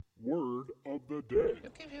word of the day. You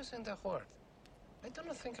keep using that word. I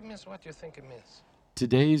don't think it means what you think it means.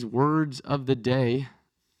 Today's words of the day,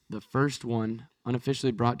 the first one,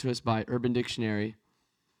 unofficially brought to us by Urban Dictionary,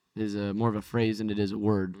 is more of a phrase than it is a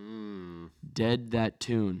word. Dead that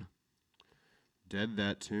tune. Dead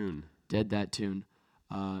that tune. Dead that tune.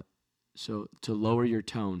 So to lower your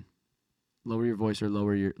tone, lower your voice or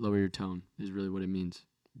lower your tone is really what it means.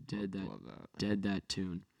 Dead that. Love that. Dead that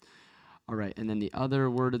tune. All right, and then the other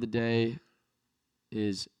word of the day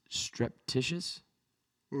is streptitious.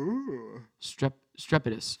 Ooh.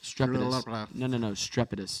 Strepitous. No.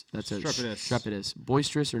 Strepitous. That's Strepitous. Strepitous.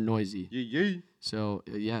 Boisterous or noisy. Yee. So,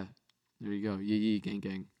 yeah. There you go. Yee,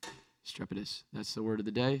 gang. Strepitous. That's the word of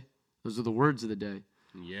the day. Those are the words of the day.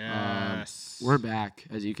 Yes. We're back,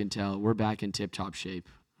 as you can tell. We're back in tip-top shape.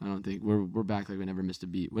 I don't think we're back like we never missed a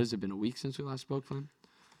beat. What has it been, a week since we last spoke, Flynn?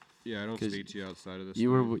 Yeah, I don't speak to you outside of this.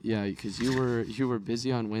 Because you were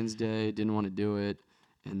busy on Wednesday, didn't want to do it.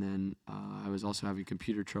 And then I was also having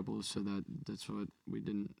computer troubles, so that's why we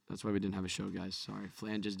didn't have a show, guys. Sorry,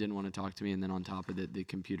 Flan just didn't want to talk to me, and then on top of it, the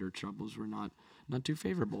computer troubles were not too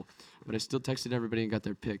favorable. But I still texted everybody and got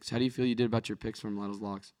their picks. How do you feel you did about your picks from Lotto's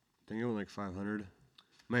Locks? I think it went like 500.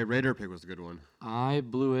 My Raider pick was a good one. I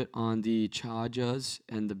blew it on the Chargers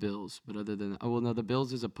and the Bills, but other than the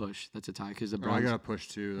Bills is a push. That's a tie because the Browns. I got a push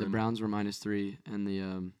too. The Browns were -3,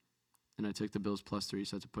 and and I took the Bills +3,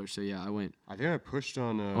 so that's a push. So, yeah, I went. I think I pushed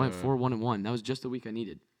on. I went 4-1-1. That was just the week I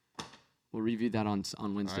needed. We'll review that on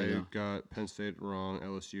Wednesday, I got Penn State wrong,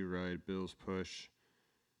 LSU right, Bills push.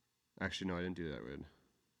 Actually, no, I didn't do that good.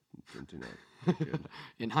 Didn't do that good.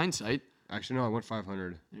 In hindsight. Actually, no, I went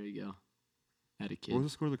 500. There you go. Had a kid. What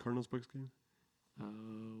was the score of the Cardinals-Bucks game?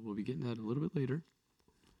 We'll be getting that a little bit later.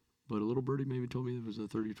 But a little birdie maybe told me it was a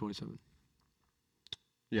 30-27.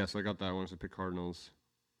 Yeah, so I got that one. So I picked Cardinals.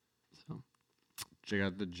 So I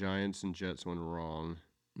got the Giants and Jets one wrong.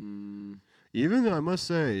 Even though I must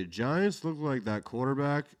say, Giants looked like that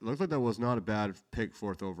quarterback. Looked like that was not a bad pick,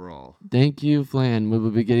 4th overall. Thank you, Flan. We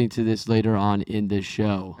will be getting to this later on in the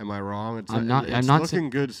show. Am I wrong? It's not looking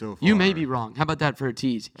good so far. You may be wrong. How about that for a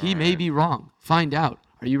tease? He may be wrong. Find out.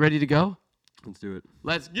 Are you ready to go? Let's do it.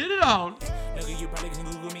 Let's get it on. Nigga, you probably can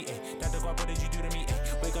Google me, Dr. Guap, what did you do to me,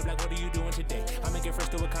 Wake up like, what are you doing today? I'ma get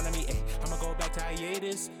first to economy, I'ma go back to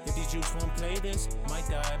hiatus. If these Jews won't play this, might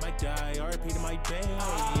die, RP to my bay.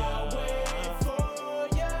 I'll wait for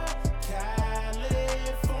ya,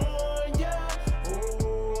 California.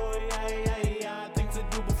 Oh, yeah, things to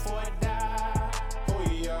do before I die. Oh,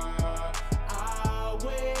 yeah, I'll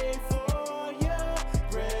wait for ya,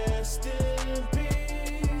 rest in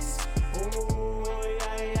peace. Oh,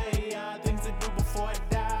 yeah, things to do before I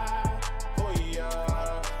die. Oh, yeah.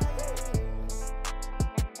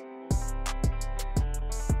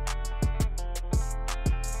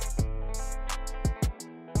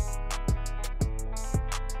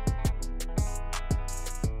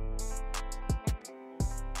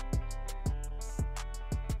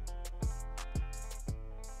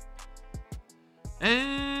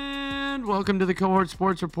 And welcome to the Cohort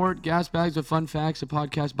Sports Report, Gas Bags with Fun Facts, a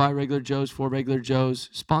podcast by Regular Joes for Regular Joes,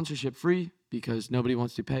 sponsorship free because nobody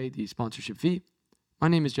wants to pay the sponsorship fee. My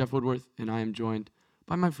name is Jeff Woodworth, and I am joined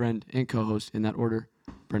by my friend and co-host in that order,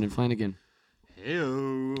 Brendan Flanagan.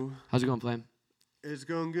 Heyo. How's it going, Flan? It's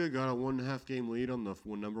going good. Got a 1.5 game lead on the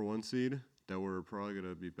number 1 seed that we're probably going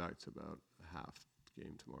to be back to about a half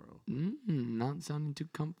game tomorrow. Not sounding too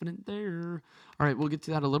confident there. All right, we'll get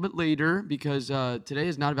to that a little bit later because today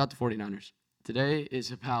is not about the 49ers. Today is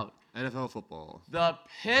about NFL football. The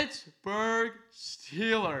Pittsburgh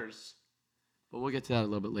Steelers. But we'll get to that a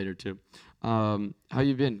little bit later, too. How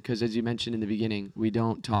you been? Because as you mentioned in the beginning, we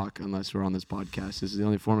don't talk unless we're on this podcast. This is the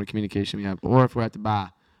only form of communication we have, or if we're at the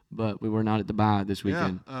bar. But we were not at the bar this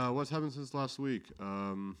weekend. Yeah, what's happened since last week?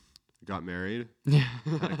 Got married. Yeah.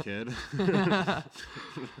 Had a kid.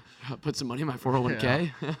 Put some money in my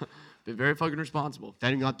 401k. Yeah. Been very fucking responsible.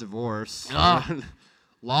 Then got divorced. Ah.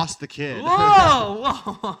 Lost the kid.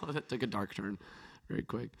 Whoa! That took a dark turn very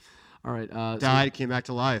quick. All right. Died, came back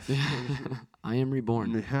to life. I am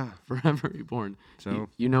reborn. Yeah. Forever reborn. So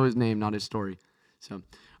you know his name, not his story. So,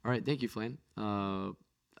 all right. Thank you, Flan. I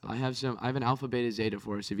have an Alpha Beta Zeta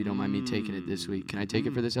for us if you don't mind me taking it this week. Can I take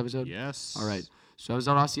it for this episode? Yes. All right. So I was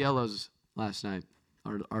at Osceola's last night,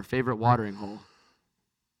 our favorite watering hole.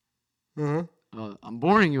 Uh-huh. I'm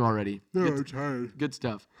boring you already. No, I'm tired. Good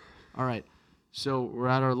stuff. All right. So we're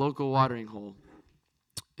at our local watering hole.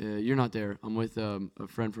 You're not there. I'm with a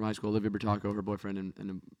friend from high school, Olivia Bertacco, her boyfriend,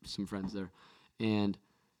 and some friends there. And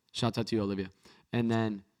shouts out to you, Olivia. And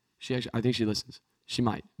then I think she listens. She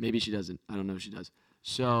might. Maybe she doesn't. I don't know if she does.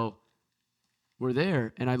 So we're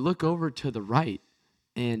there, and I look over to the right,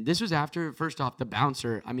 and this was after, first off, the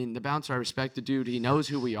bouncer. I mean, the bouncer, I respect the dude. He knows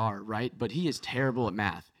who we are, right? But he is terrible at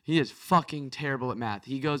math. He is fucking terrible at math.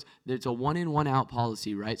 He goes, there's a 1 in, 1 out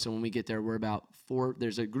policy, right? So when we get there, we're about 4.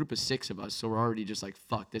 There's a group of 6 of us, so we're already just like,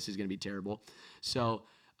 fuck, this is going to be terrible. So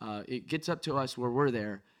it gets up to us where we're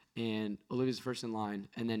there, and Olivia's first in line,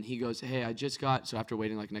 and then he goes, hey, I just got, so after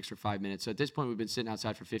waiting like an extra 5 minutes, so at this point we've been sitting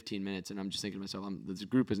outside for 15 minutes, and I'm just thinking to myself, this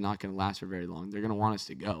group is not going to last for very long. They're going to want us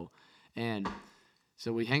to go. And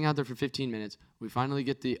so we hang out there for 15 minutes. We finally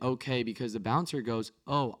get the okay because the bouncer goes,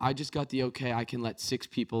 oh, I just got the okay. I can let 6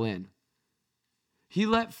 people in. He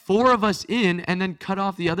let 4 of us in and then cut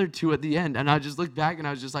off the other 2 at the end. And I just looked back and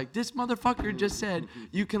I was just like, this motherfucker just said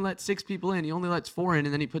you can let 6 people in. He only lets 4 in,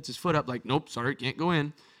 and then he puts his foot up like, nope, sorry, can't go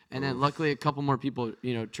in. And then luckily a couple more people,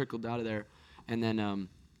 trickled out of there. And then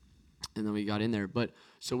we got in there. But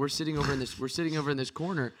so we're sitting over in this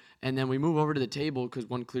corner, and then we move over to the table because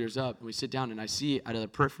one clears up, and we sit down, and I see out of the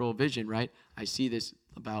peripheral vision, right? I see this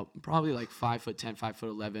about probably like 5'10",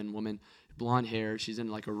 5'11" woman, blonde hair. She's in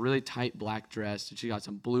like a really tight black dress, and she got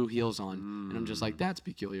some blue heels on. And I'm just like, that's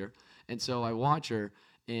peculiar. And so I watch her,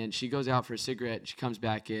 and she goes out for a cigarette, and she comes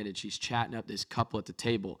back in, and she's chatting up this couple at the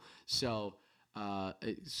table. So I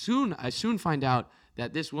soon find out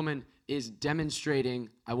that this woman is demonstrating,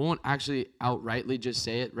 I won't actually outrightly just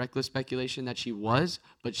say it, reckless speculation that she was,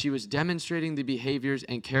 but she was demonstrating the behaviors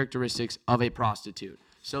and characteristics of a prostitute.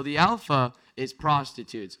 So the alpha is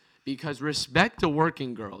prostitutes, because respect to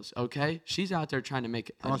working girls, okay? She's out there trying to make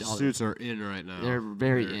a dollar. Prostitutes are in right now. They're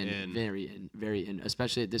very in,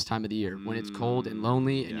 especially at this time of the year when it's cold and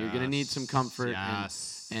lonely, and you're going to need some comfort.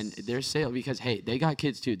 Yes. And their sale, because, hey, they got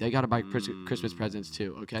kids too. They got to buy Christmas presents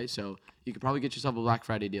too, okay? So you could probably get yourself a Black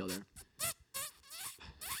Friday deal there.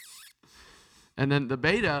 And then the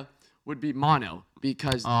beta would be mono,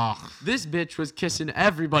 because this bitch was kissing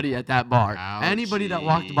everybody at that bar. Ouchie. Anybody that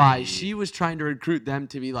walked by, she was trying to recruit them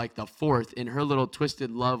to be like the 4th in her little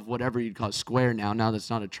twisted love, whatever you'd call it, square now that's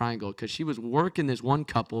not a triangle, because she was working this one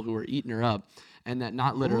couple who were eating her up, and that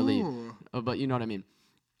not literally, but you know what I mean.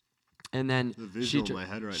 And then she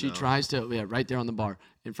tries to, right there on the bar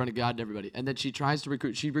in front of God and everybody. And then she tries to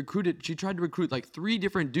recruit. She tried to recruit like 3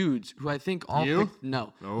 different dudes who I think all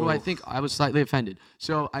who I think I was slightly offended.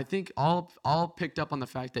 So I think all picked up on the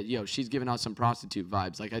fact that, she's giving out some prostitute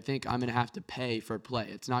vibes. Like, I think I'm going to have to pay for play.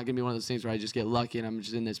 It's not going to be one of those things where I just get lucky and I'm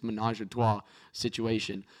just in this menage a trois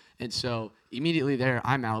situation. And so immediately there,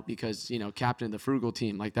 I'm out because, captain of the frugal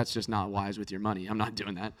team, like, that's just not wise with your money. I'm not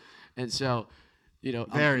doing that. And so,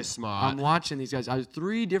 very smart. I'm watching these guys. I was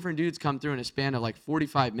 3 different dudes come through in a span of like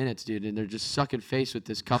 45 minutes, dude, and they're just sucking face with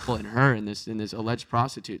this couple and her and this alleged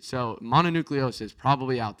prostitute. So mononucleosis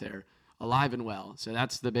probably out there, alive and well. So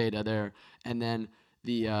that's the beta there, and then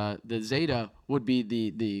the zeta would be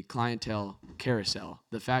the clientele carousel.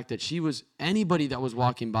 The fact that she was anybody that was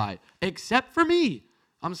walking by except for me.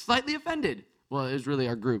 I'm slightly offended. Well, it was really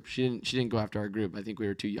our group. She didn't go after our group. I think we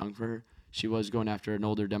were too young for her. She was going after an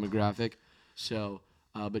older demographic. So,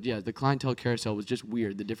 but yeah, the clientele carousel was just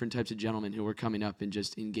weird. The different types of gentlemen who were coming up and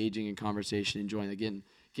just engaging in conversation, enjoying,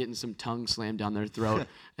 getting some tongue slammed down their throat,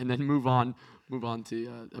 and then move on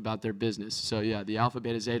to about their business. So yeah, the alpha,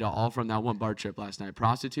 beta, zeta, all from that one bar trip last night.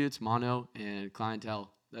 Prostitutes, mono, and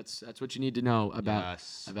clientele. That's what you need to know about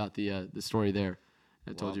the story there.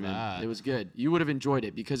 I told you, man. It was good. You would have enjoyed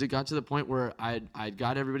it because it got to the point where I'd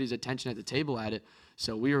got everybody's attention at the table at it.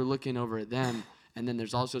 So we were looking over at them. And then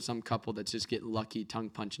there's also some couple that's just getting lucky, tongue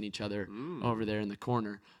punching each other over there in the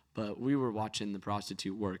corner. But we were watching the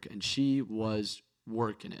prostitute work, and she was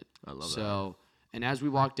working it. I love that. And as we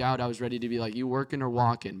walked out, I was ready to be like, you working or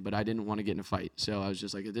walking? But I didn't want to get in a fight. So I was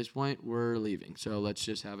just like, at this point, we're leaving. So let's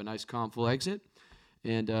just have a nice, calm, full exit.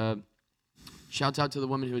 And shouts out to the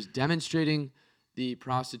woman who was demonstrating the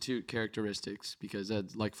prostitute characteristics, because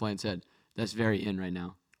that's, like Flan said, that's very in right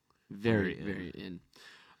now. Very in.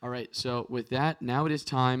 All right, so with that, now it is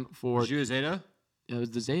time for... Did you do a zeta? It was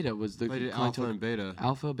the zeta. Was the alpha and beta.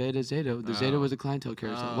 Alpha, beta, zeta. The zeta was the clientele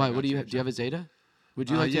carousel. Why? What do you have? Do you have a zeta? Would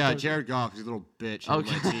you like to... Yeah, Jared Goff. He's a little bitch.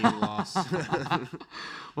 Okay. My team lost.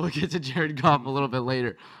 We'll get to Jared Goff a little bit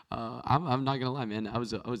later. I'm not gonna lie, man. I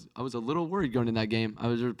was a little worried going in that game. There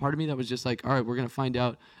was part of me that was just like, all right, we're gonna find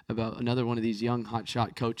out about another one of these young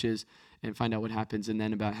hotshot coaches and find out what happens. And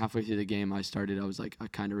then about halfway through the game, I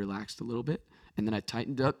kind of relaxed a little bit. And then I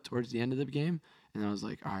tightened up towards the end of the game, and I was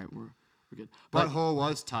like, all right, we're good. Butthole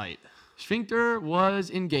was tight. Sphincter was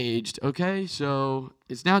engaged, okay? So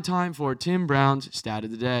it's now time for Tim Brown's Stat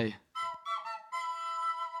of the Day.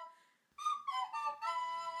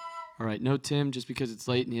 All right, no Tim, just because it's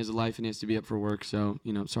late and he has a life and he has to be up for work. So,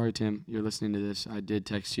 sorry, Tim, you're listening to this. I did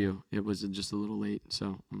text you. It was just a little late,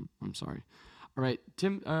 so I'm sorry. All right,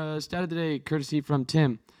 Tim, stat of the day, courtesy from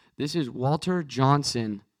Tim. This is Walter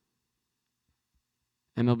Johnson,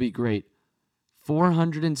 MLB great.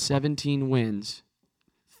 417 wins,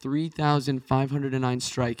 3,509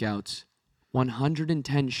 strikeouts,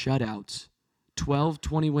 110 shutouts, 12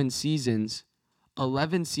 20-win seasons,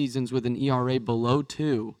 11 seasons with an ERA below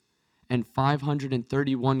 2, and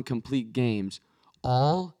 531 complete games,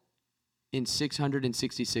 all in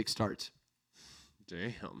 666 starts.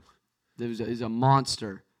 Damn. He's a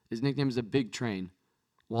monster. His nickname is a Big Train.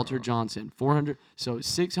 Walter Johnson.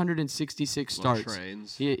 666 starts.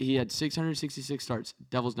 Trains. He had 666 starts.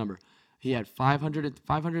 Devil's number. He had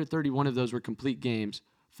 531 of those were complete games,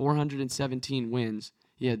 417 wins.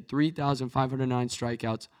 He had 3,509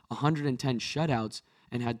 strikeouts, 110 shutouts,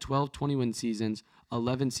 and had 12 20-win seasons,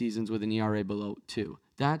 11 seasons with an ERA below 2.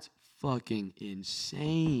 That's fucking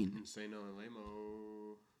insane. Insane on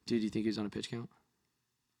lame-o. Dude, do you think he was on a pitch count?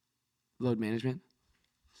 Load management?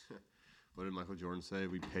 What did Michael Jordan say?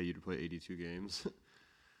 We pay you to play 82 games.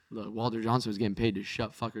 Look, Walter Johnson was getting paid to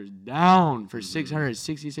shut fuckers down for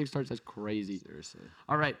 666 starts. That's crazy. Seriously.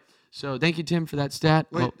 All right. So thank you, Tim, for that stat.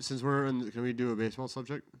 Wait, since we're in, can we do a baseball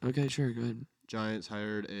subject? Okay, sure. Go ahead. Giants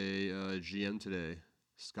hired a GM today,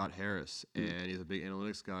 Scott Harris, and he's a big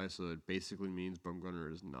analytics guy, so it basically means Bumgarner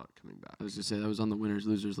is not coming back. I was gonna say that was on the winners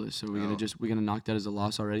losers list. So we're gonna knock that as a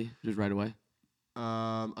loss already, just right away.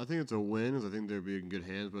 I think it's a win, because I think they'll be in good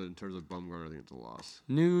hands. But in terms of Bumgarner, I think it's a loss.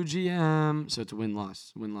 New GM, so it's a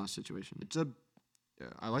win-loss situation. Yeah,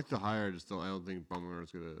 I like the hire. I don't think Bumgarner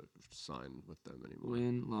is gonna sign with them anymore.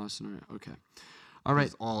 Win-loss scenario. Okay. All right.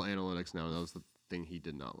 It's all analytics now. That was the thing he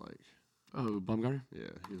did not like. Oh, Bumgarner? Yeah,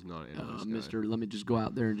 he was not an analytics guy. Mister, let me just go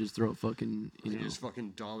out there and just throw a fucking, He just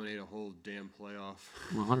fucking dominate a whole damn playoff.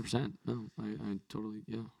 100%. No, I totally,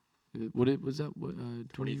 yeah. Was that?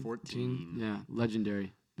 2014? Yeah,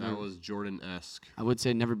 legendary. That was Jordan-esque. I would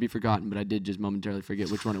say never be forgotten, but I did just momentarily forget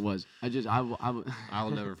which one it was. I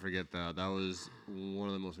will never forget that. That was one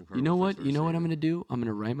of the most incredible. You know what? things You know I've what I'm seen. gonna do? I'm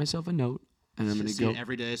gonna write myself a note, and I'm gonna See go it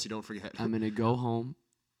every day so you don't forget. I'm gonna go home.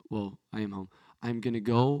 Well, I am home. I'm gonna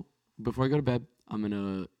go before I go to bed. I'm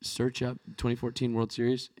gonna search up 2014 World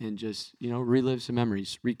Series and just relive some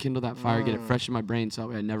memories, rekindle that fire, get it fresh in my brain, so that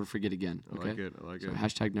way I never forget again. Okay. I like So it.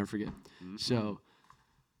 hashtag never forget. So,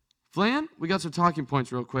 Flan, we got some talking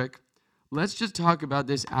points real quick. Let's just talk about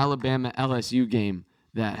this Alabama LSU game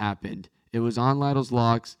that happened. It was on Lytle's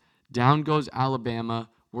Locks. Down goes Alabama.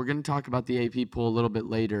 We're going to talk about the AP poll a little bit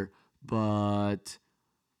later, but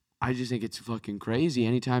I just think it's fucking crazy.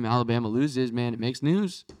 Anytime Alabama loses, man, it makes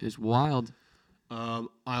news. It's wild.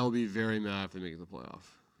 I'll be very mad if they make the playoff.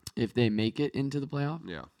 If they make it into the playoff?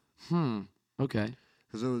 Yeah. Okay.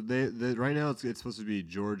 Because they right now it's supposed to be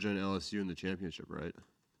Georgia and LSU in the championship, right?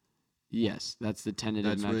 Yes, that's the tentative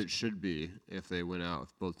That's match. what it should be if they win out.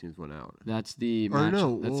 If both teams win out. That's the Or match.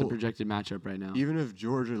 no, That's the well, projected matchup right now. Even if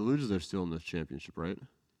Georgia loses, they're still in the championship, right?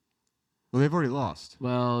 Well, they've already lost.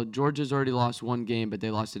 Well, Georgia's already lost one game, but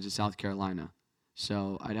they lost it to South Carolina.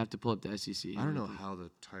 So I'd have to pull up the SEC. I don't know how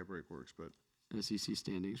the tiebreak works, but SEC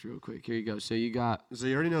standings real quick. Here you go. So you got. so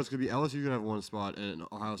you already know it's gonna be LSU's gonna have one spot and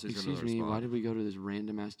Ohio State's gonna have Excuse another me. spot. Why did we go to this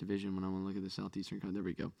random ass division when I want to look at the Southeastern Conference? There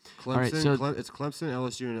we go. Clemson, All right, so it's Clemson,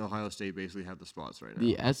 LSU, and Ohio State basically have the spots right now.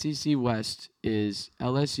 the SEC West is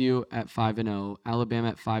LSU at 5-0, Alabama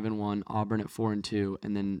at 5-1, Auburn at 4-2,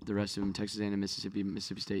 and then the rest of them: Texas A&M,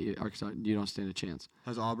 Mississippi State, Arkansas. You don't stand a chance.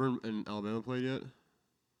 Has Auburn and Alabama played yet?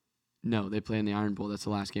 No, they play in the Iron Bowl. That's the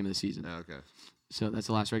last game of the season. Yeah, okay. So that's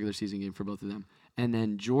the last regular season game for both of them. And then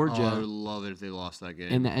Oh, I Georgia. would love it if they lost that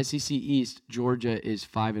game. In the SEC East, Georgia is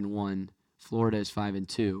 5-1, Florida is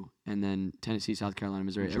 5-2, and then Tennessee, South Carolina,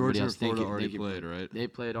 Missouri. Everybody Georgia else and Florida thank you, already thank you. played, right? They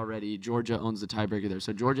played already. Georgia owns the tiebreaker there,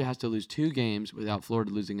 so Georgia has to lose 2 games without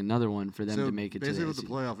Florida losing another one for them So to make it to basically the with SEC.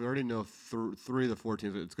 the playoff, we already know 3 of the 4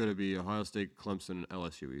 teams. It's going to be Ohio State, Clemson, and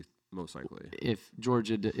LSU, most likely. If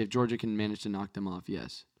Georgia can manage to knock them off,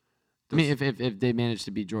 yes. I mean, if they manage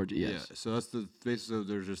to beat Georgia, yes. Yeah, so that's the basically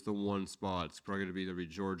there's just the one spot. It's probably going to either be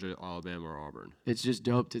Georgia, Alabama, or Auburn. It's just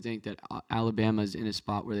dope to think that Alabama's in a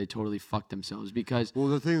spot where they totally fucked themselves because Well,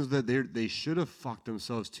 the thing is that they should have fucked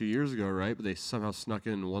themselves 2 years ago, right? But they somehow snuck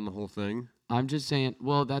in and won the whole thing. I'm just saying,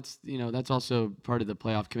 well, that's also part of the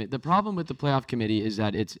playoff committee. The problem with the playoff committee is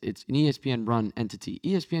that it's an ESPN-run entity.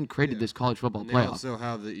 ESPN created this college football And they playoff. also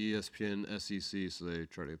have the ESPN SEC, so they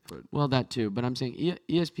try to put. Well, that too, but I'm saying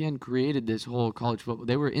ESPN created this whole college football.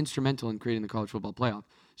 They were instrumental in creating the college football playoff.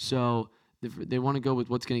 So They want to go with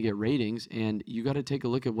what's going to get ratings, and you got to take a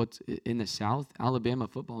look at what's in the South. Alabama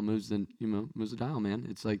football moves the dial, man.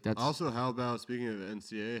 It's like that's Also, how about, speaking of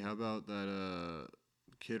NCAA, how about that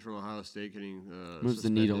kid from Ohio State getting moves the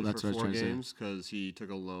needle? That's for what I was 4 trying to games because he took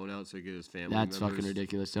a loan out to get his say. family That's members fucking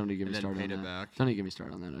ridiculous. Don't even get me and then started on paid it that. back. Don't even get me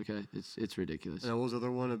started on that. Okay, it's ridiculous. And what was the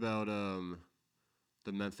other one about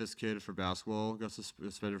the Memphis kid for basketball got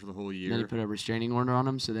suspended for the whole year? And then he put a restraining order on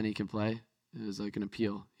him so then he can play. It was like an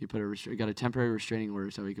appeal. He put got a temporary restraining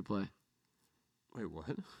order so he could play. Wait, what?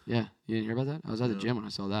 Yeah, you didn't hear about that? I was at the gym when I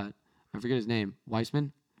saw that. I forget his name.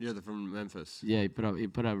 Weissman? Yeah, they're from Memphis. Yeah, he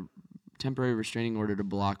put a temporary restraining order to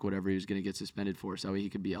block whatever he was going to get suspended for, so he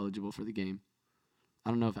could be eligible for the game. I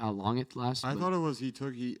don't know how long it lasts. I thought it was I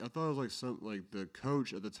thought it was like the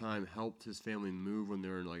coach at the time helped his family move when they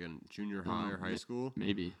were in like in junior high or high school.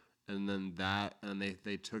 Maybe. And then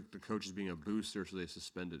they took the coach as being a booster, so they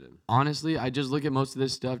suspended him. Honestly, I just look at most of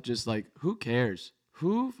this stuff just like, who cares?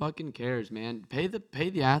 Who fucking cares, man? Pay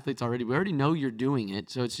the athletes already. We already know you're doing it,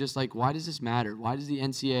 so it's just like, why does this matter? Why does the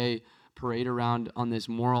NCAA parade around on this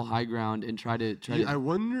moral high ground and try to? I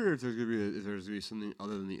wonder if there's gonna be something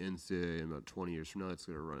other than the NCAA in about 20 years from now that's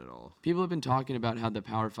gonna run it all. People have been talking about how the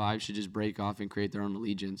Power Five should just break off and create their own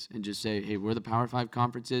allegiance and just say, hey, we're the Power Five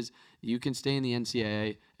conferences. You can stay in the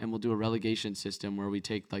NCAA, and we'll do a relegation system where we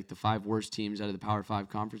take like the 5 worst teams out of the Power Five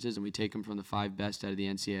conferences and we take them from the 5 best out of the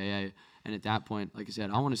NCAA. And at that point, like I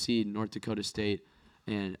said, I want to see North Dakota State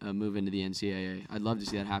and move into the NCAA. I'd love to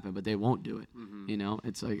see that happen, but they won't do it. Mm-hmm. You know,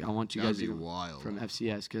 it's like I want you That'd guys be to go wild. from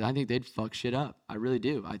FCS because I think they'd fuck shit up. I really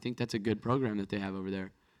do. I think that's a good program that they have over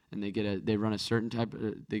there, and they run a certain type.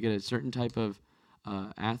 They get a certain type of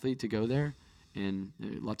athlete to go there, and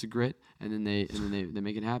lots of grit, and then they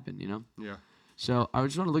make it happen. You know. Yeah. So I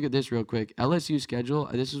just want to look at this real quick. LSU schedule.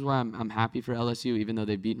 This is why I'm happy for LSU, even though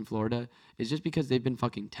they've beaten Florida. It's just because they've been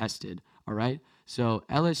fucking tested. All right. So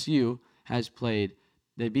LSU has played.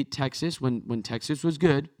 They beat Texas when Texas was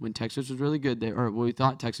good. When Texas was really good, we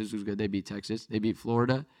thought Texas was good. They beat Texas. They beat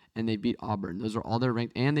Florida, and they beat Auburn. Those are all their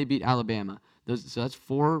ranked, and they beat Alabama. So that's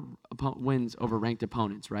 4 wins over ranked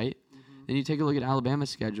opponents, right? Mm-hmm. Then you take a look at Alabama's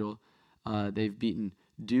schedule. They've beaten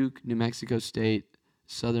Duke, New Mexico State,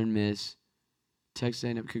 Southern Miss, Texas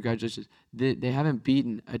A&M. Congratulations. They haven't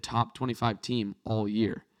beaten a top 25 team all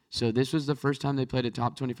year. So this was the first time they played a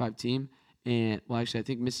top 25 team. And well, actually, I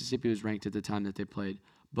think Mississippi was ranked at the time that they played,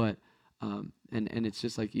 but and it's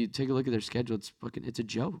just like you take a look at their schedule. It's a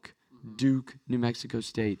joke. Mm-hmm. Duke, New Mexico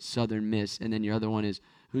State, Southern Miss, and then your other one is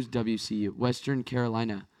who's WCU, Western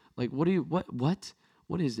Carolina. Like, what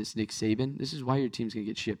is this, Nick Saban? This is why your team's gonna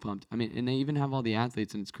get shit pumped. I mean, and they even have all the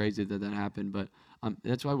athletes, and it's crazy that happened. But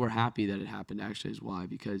that's why we're happy that it happened. Actually, is why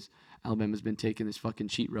because Alabama's been taking this fucking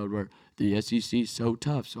cheat road where the SEC is so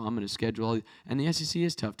tough, so I'm gonna schedule and the SEC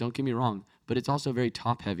is tough. Don't get me wrong, but it's also very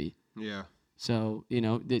top heavy. Yeah. So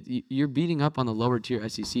you're beating up on the lower tier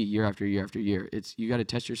SEC year after year after year. You got to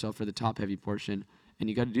test yourself for the top heavy portion, and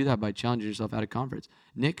you got to do that by challenging yourself out of conference.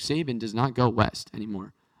 Nick Saban does not go west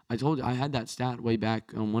anymore. I told you I had that stat way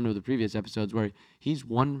back on one of the previous episodes where he's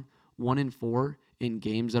 1-4 in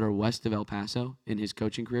games that are west of El Paso in his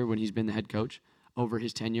coaching career when he's been the head coach over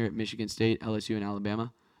his tenure at Michigan State, LSU, and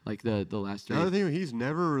Alabama. Like the last 3. The other thing, he's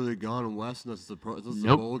never really gone west unless it's a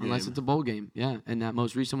bowl game. Unless it's a bowl game. Yeah, and that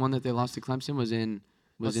most recent one that they lost to Clemson was in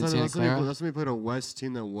Santa Clara. Last time he played a West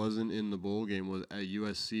team that wasn't in the bowl game was at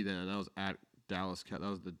USC then, and that was at Dallas. That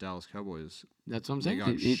was the Dallas Cowboys. That's what I'm saying.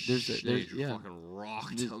 They fucking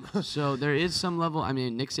rocked them. So there is some level. I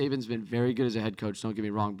mean, Nick Saban's been very good as a head coach. Don't get me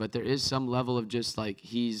wrong, but there is some level of just like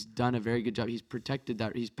he's done a very good job. He's protected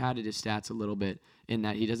that. He's padded his stats a little bit in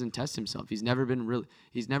that he doesn't test himself. He's never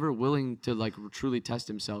willing to like truly test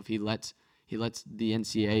himself. He lets the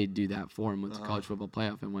NCAA do that for him with the college football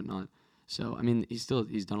playoff and whatnot. So I mean, he's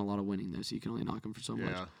done a lot of winning though. So you can only knock him for so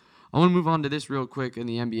much. I want to move on to this real quick in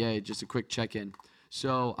the NBA. Just a quick check-in.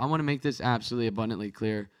 So I want to make this absolutely abundantly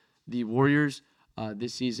clear. The Warriors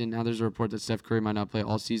this season, now there's a report that Steph Curry might not play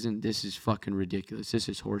all season. This is fucking ridiculous. This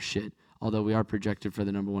is horse shit. Although we are projected for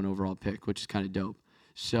the number 1 overall pick, which is kind of dope.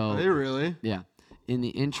 So Are they really? Yeah. In the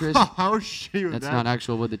interest, how shitty was that's that? not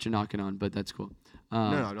actual wood that you're knocking on, but that's cool. No,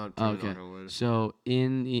 I'm not trying to okay. knock on wood. So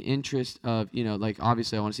in the interest of like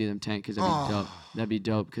obviously I want to see them tank because that'd be dope. That'd be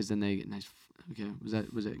dope because then they get nice. Okay, was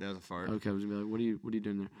it? That's a fart. Okay, I was gonna be like, what are you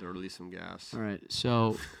doing there? They'll release some gas. All right,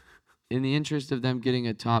 so in the interest of them getting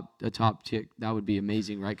a top tick, that would be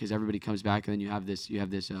amazing, right? Because everybody comes back and then you have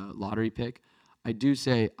this lottery pick. I do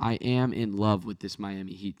say I am in love with this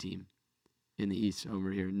Miami Heat team in the East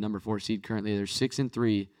over here, number 4 seed currently. They're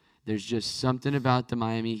 6-3. There's just something about the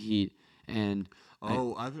Miami Heat and. I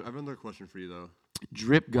have another question for you though.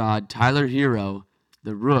 Drip God Tyler Hero,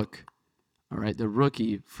 the rook. All right, the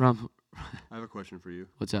rookie from. I have a question for you.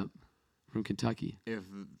 What's up? From Kentucky. If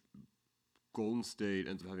Golden State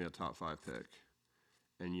ends up having a top 5 pick,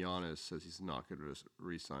 and Giannis says he's not going to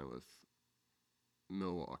re-sign with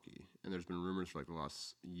Milwaukee, and there's been rumors for like the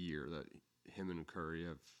last year that him and Curry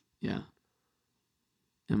have. Yeah.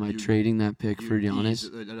 Am I trading that pick for Giannis?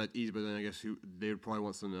 Not easy, but then I guess they would probably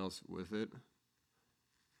want something else with it.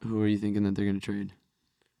 Who are you thinking that they're going to trade?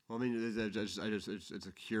 Well, I mean, it's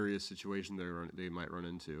a curious situation they might run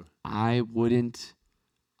into. I wouldn't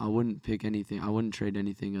pick anything. I wouldn't trade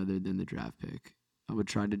anything other than the draft pick. I would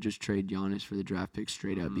try to just trade Giannis for the draft pick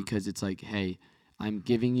straight up because it's like, hey, I'm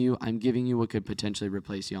giving you what could potentially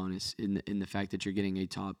replace Giannis in the fact that you're getting a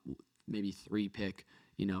top maybe 3 pick,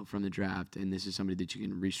 from the draft, and this is somebody that you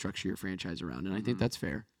can restructure your franchise around, and I think that's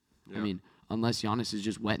fair. Yeah. I mean, unless Giannis is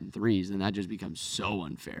just wet in threes, then that just becomes so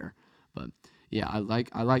unfair. But yeah, I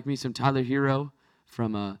like me some Tyler Hero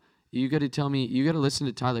from you got to listen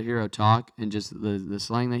to Tyler Hero talk and just the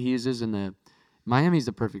slang that he uses, and Miami's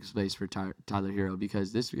the perfect place for Tyler Hero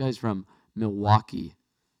because this guy's from Milwaukee,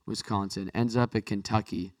 Wisconsin, ends up at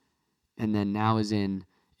Kentucky, and then now is in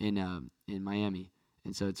Miami.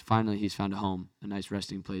 And so he's found a home, a nice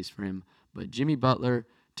resting place for him. But Jimmy Butler,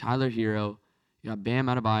 Tyler Hero, you got Bam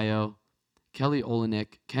Adebayo, Kelly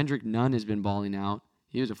Olynyk, Kendrick Nunn has been balling out.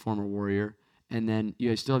 He was a former Warrior. And then you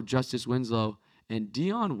guys still have Justice Winslow and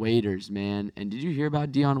Dion Waiters, man. And did you hear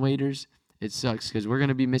about Dion Waiters? It sucks because we're going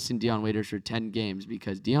to be missing Dion Waiters for 10 games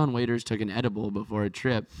because Dion Waiters took an edible before a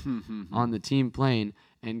trip on the team plane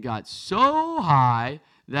and got so high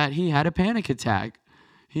that he had a panic attack.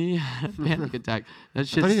 He had a panic attack. That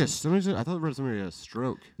shit. I thought somebody had a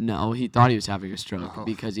stroke. No, he thought he was having a stroke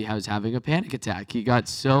because he was having a panic attack. He got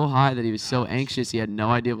so high that he was so anxious he had no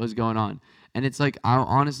idea what was going on. And it's like I'll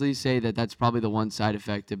honestly say that that's probably the one side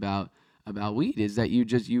effect about weed is that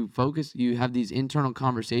you focus, you have these internal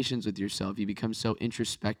conversations with yourself. You become so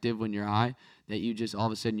introspective when you're high that you just all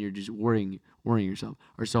of a sudden you're just worrying yourself,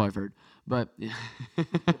 or so I've heard. But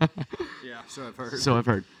yeah, so I've heard. So I've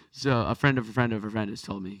heard. So a friend of a friend of a friend has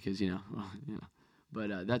told me because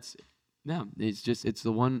But that's it's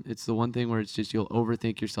the one thing where it's just you'll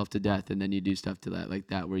overthink yourself to death and then you do stuff to that like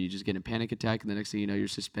that where you just get a panic attack and the next thing you know you're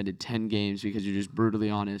suspended 10 games because you're just brutally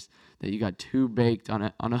honest that you got 2 baked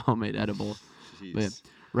on a homemade edible. But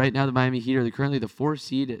right now the Miami Heat are currently the 4th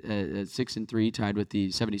seed at 6-3 tied with the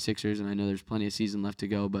 76ers, and I know there's plenty of season left to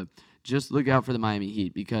go, but just look out for the Miami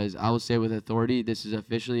Heat because I will say with authority this is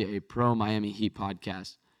officially a pro Miami Heat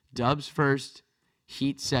podcast. Dubs first,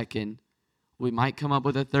 Heat second. We might come up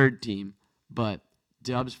with a third team, but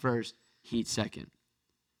Dubs first, Heat second.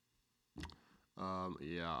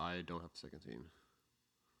 Yeah, I don't have a second team.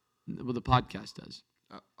 Well, the podcast does.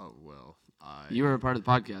 You were a part of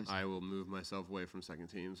the podcast. I will move myself away from second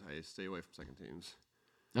teams. I stay away from second teams.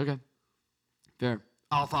 Okay. Fair.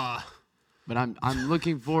 Alpha. But I'm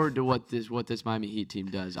looking forward to what this Miami Heat team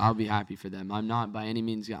does. I'll be happy for them. I'm not by any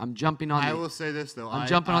means. I'm jumping on. I will say this though. I'm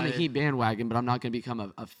jumping on the Heat bandwagon, but I'm not going to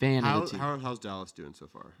become a fan of the team. How's Dallas doing so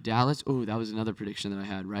far? Dallas. Oh, that was another prediction that I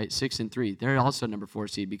had. Right, 6-3. They're also number 4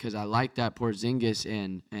 seed because I like that Porzingis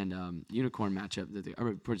and Unicorn matchup that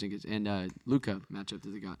Porzingis and Luka matchup that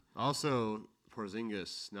they got. Also,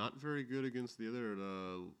 Porzingis not very good against the other.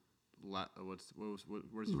 Where's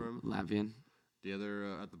he from? Latvian. The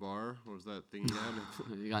other at the bar, what was that thing he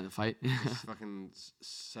had? You got in the fight. Fucking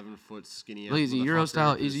 7 foot skinny. Look, he's a Euro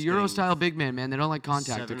style. He's a Euro style big man, man. They don't like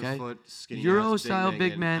contact. 7 foot skinny. Euro style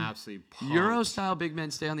big men. Absolutely Euro style big men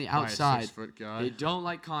stay on the outside. 6 foot guy. They don't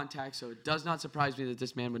like contact, so it does not surprise me that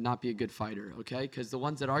this man would not be a good fighter. Okay, because the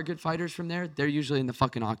ones that are good fighters from there, they're usually in the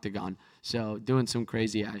fucking octagon, so doing some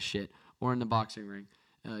crazy ass shit, or in the boxing ring.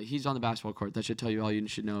 He's on the basketball court. That should tell you all you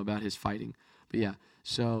should know about his fighting. But yeah,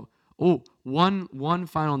 so. Oh, one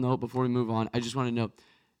final note before we move on. I just want to note,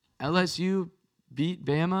 LSU beat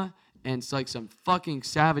Bama, and it's like some fucking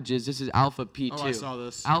savages. This is Alpha P2. Oh, I saw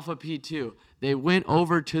this. Alpha P2. They went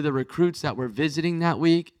over to the recruits that were visiting that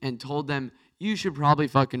week and told them, you should probably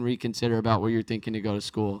fucking reconsider about where you're thinking to go to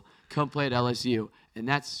school. Come play at LSU. And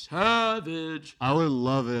that's savage. I would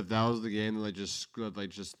love it if that was the game that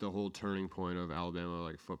just the whole turning point of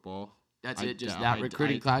Alabama football. That's it. Just that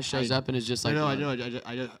recruiting class shows up and is just like. I know. I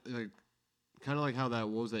just kind of like how that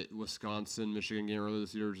was that Wisconsin Michigan game earlier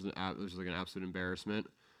this year, which was an absolute embarrassment.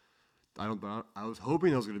 I was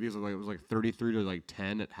hoping that was going to be it was like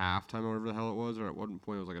 33-10 at halftime or whatever the hell it was, or at one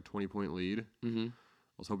point it was like a 20-point lead. Mm-hmm.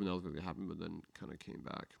 I was hoping that was going to happen, but then kind of came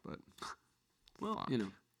back. But well,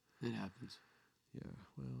 it happens. Yeah.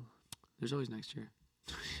 Well, there's always next year.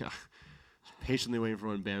 Yeah. patiently waiting for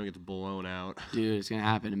when Bama gets blown out. Dude, it's gonna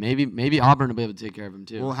happen. And maybe Auburn will be able to take care of him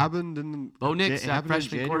too. Well, it happened in Bo Nix, it that happened in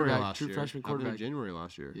freshman January quarterback, last true year. freshman Happened quarterback. in January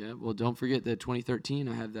last year. Yeah. Well, don't forget the 2013.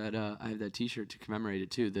 I have that T-shirt to commemorate it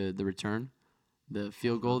too. The return, the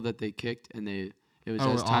field goal that they kicked, and it was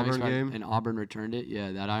Oh, as the time Auburn expired, game? and Auburn returned it.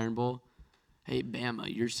 Yeah, that Iron Bowl. Hey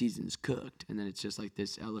Bama, your season's cooked, and then it's just like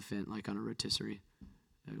this elephant like on a rotisserie,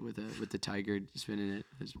 with the tiger spinning it.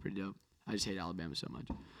 It's pretty dope. I just hate Alabama so much.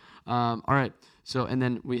 All right. So and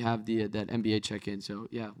then we have that NBA check-in. So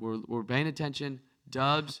yeah, we're paying attention.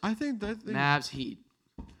 Dubs, I think that. Mavs, Heat.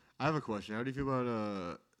 I have a question. How do you feel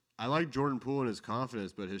about I like Jordan Poole and his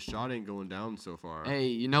confidence, but his shot ain't going down so far. Hey,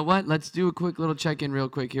 you know what? Let's do a quick little check-in real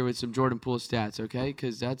quick here with some Jordan Poole stats, okay?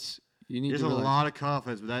 Because you need There's to a realize. lot of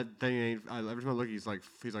confidence, but that thing ain't. Every time I look, he's like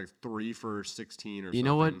 3 for 16 or something. You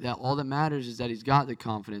know what? All that matters is that he's got the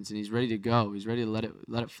confidence and he's ready to go. He's ready to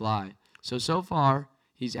let it fly. So far,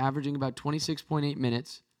 he's averaging about 26.8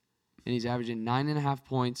 minutes, and he's averaging 9.5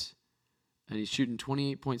 points, and he's shooting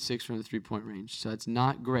 28.6 from the three-point range. So that's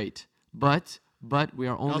not great. But we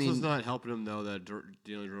are only. Also, it's not helping him though that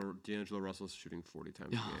D'Angelo Russell's shooting 40 times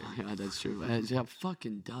a game. Yeah, that's true. Yeah,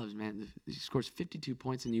 fucking Dubs, man. He scores 52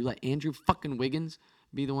 points, and you let Andrew fucking Wiggins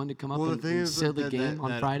be the one to come up and seal the game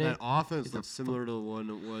on Friday. That offense looks similar to the one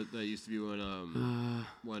that used to be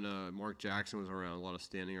when Mark Jackson was around. A lot of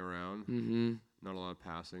standing around. Mm-hmm. Not a lot of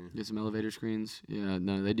passing. Get some elevator screens. Yeah,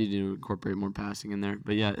 no, they need to incorporate more passing in there.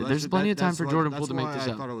 But yeah, Well, there's plenty of time for Jordan Poole to make this That's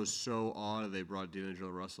why I up. thought it was so odd that they brought D'Angelo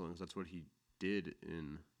Russell in, 'cause that's what he did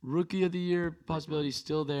in. Rookie of the Year possibility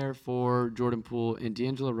still there for Jordan Poole and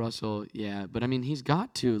D'Angelo Russell. Yeah, but I mean he's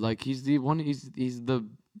got to he's the one. He's the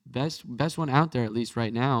best one out there at least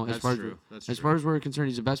right now. That's true. As far as we're concerned,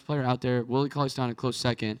 he's the best player out there. Willie Cauley-Stein a close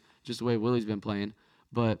second, just the way Willie's been playing.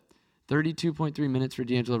 But 32.3 minutes for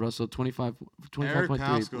D'Angelo Russell, 25.3. Eric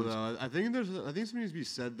Pascal, though, I think something needs to be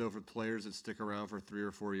said though for players that stick around for 3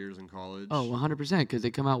 or 4 years in college. Oh, 100%, because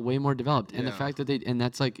they come out way more developed, and the Yeah. fact that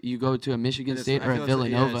that's like you go to a Michigan And State I or feel a it's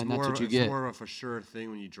Villanova, it's and that's more what of- you get. It's more of a for sure thing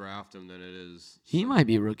when you draft him than it is. He might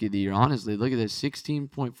be Rookie of the Year, honestly. Look at this,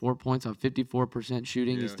 16.4 points on 54%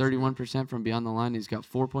 shooting. Yeah, He's 31% from beyond the line. He's got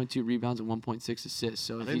 4.2 rebounds and 1.6 assists.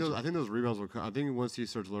 So I think those rebounds will come. I think once he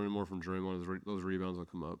starts learning more from Draymond, those rebounds will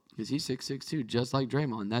come up. because he's 6'6" too, just like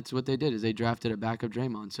Draymond. That's what they did is they drafted a backup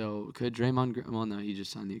Draymond. So could Draymond? Well, no, he just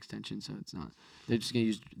signed the extension, so it's not. They're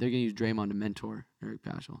gonna use Draymond to mentor Eric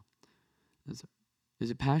Paschal. Is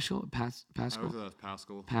it Paschal? I would Pascal? say that's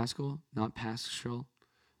Pascal. Pascal, not Paschal.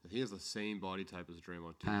 He has the same body type as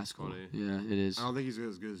Draymond too. Pascal. It's funny. Yeah, it is. I don't think he's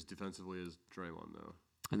as good as defensively as Draymond though.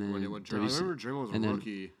 And then I remember Draymond was a and then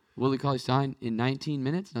rookie. Willie Cauley-Stein in 19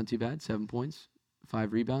 minutes, not too bad. 7 points,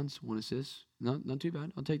 5 rebounds, 1 assist. Not too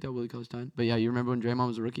bad. I'll take that, Willie Cauley-Stein. But yeah, you remember when Draymond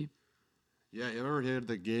was a rookie? Yeah, I remember he had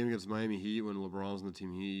the game against Miami Heat when LeBron was on the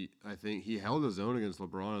team Heat. I think he held his own against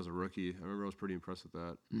LeBron as a rookie. I remember I was pretty impressed with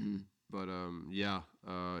that. Mm-hmm. But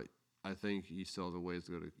I think he still has a ways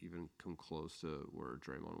to go to even come close to where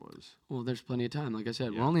Draymond was. Well, there's plenty of time. Like I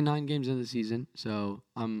said, Yeah. we're only 9 games into the season, so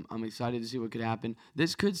I'm excited to see what could happen.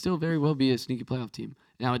 This could still very well be a sneaky playoff team.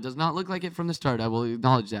 Now, it does not look like it from the start. I will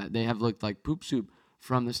acknowledge that. They have looked like poop soup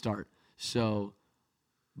from the start. So,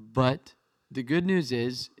 but the good news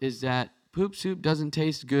is that poop soup doesn't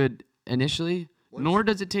taste good initially, nor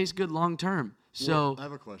does it taste good long term. So, Well, I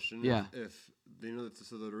have a question. Yeah. If they know that,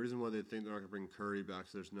 so the reason why they think they're not going to bring Curry back,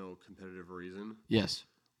 so there's no competitive reason. yes.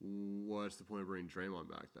 What's the point of bringing Draymond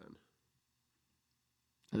back then?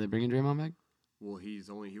 Are they bringing Draymond back? Well, he's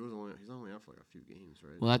only out for like a few games,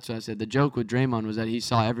 right? Well, that's what I said. The joke with Draymond was that he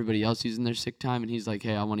saw everybody else using their sick time, and he's like,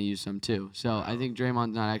 hey, I want to use some too. So I think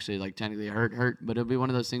Draymond's not actually like technically hurt, but it'll be one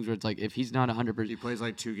of those things where it's like if he's not 100%, He plays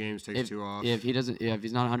like 2 games, takes 2 off. if he doesn't, if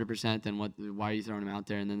he's not 100%, then why are you throwing him out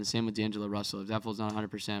there? And then the same with D'Angelo Russell. If that fool's not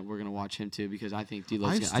 100%, we're gonna watch him too because I think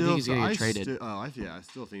I think he's gonna get traded. I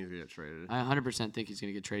still think he's gonna get traded. I 100% think he's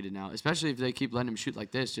gonna get traded now, especially if they keep letting him shoot like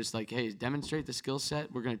this. Just like, hey, demonstrate the skill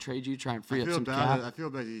set. We're gonna trade you, try and free up some cap. I feel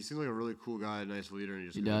bad. He seems like a really cool guy, a nice leader, and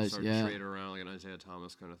He does, start yeah. trade around like an Isaiah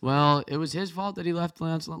Thomas kind of thing. Well, it was his fault that he left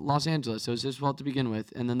Los Angeles. So it was his fault to begin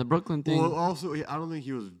with, and then the Brooklyn thing. Well, also, I don't think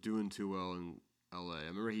he was doing too well in L.A. I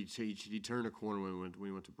remember he turned a corner when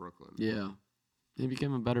he went to Brooklyn. Yeah. He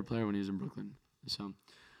became a better player when he was in Brooklyn. So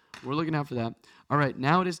we're looking out for that. All right,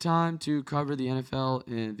 now it is time to cover the NFL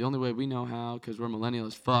in the only way we know how, because we're millennial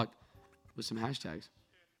as fuck, with some hashtags.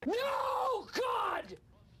 No, God!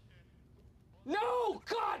 No,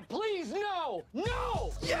 God, please, no!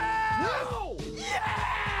 No! Yes! No!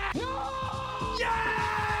 Yes! No!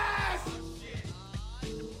 Yes!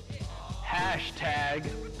 Hashtag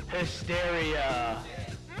hysteria.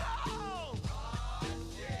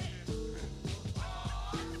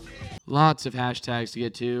 Lots of hashtags to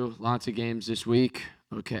get to. Lots of games this week.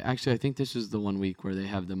 Okay, actually, I think this is the 1 week where they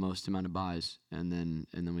have the most amount of buys, and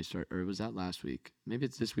then we start. Or was that last week? Maybe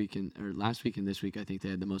it's this week or last week and this week. I think they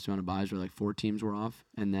had the most amount of buys, where like 4 teams were off,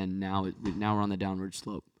 and then now we're on the downward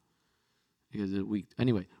slope because of week 10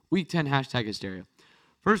 hashtag hysteria.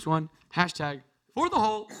 First one, hashtag for the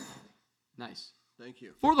hole. Nice. Thank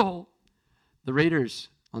you. For the hole. The Raiders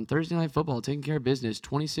on Thursday Night Football taking care of business,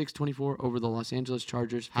 26-24 over the Los Angeles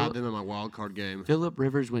Chargers. Had them in my wild card game. Phillip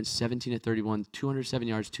Rivers went 17-31, 207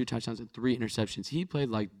 yards, 2 touchdowns, and 3 interceptions. He played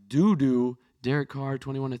like doo-doo. Derek Carr,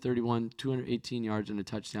 21-31, 218 yards and a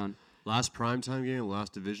touchdown. Last primetime game,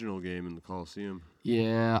 last divisional game in the Coliseum.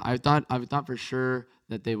 Yeah, I thought for sure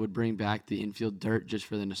that they would bring back the infield dirt just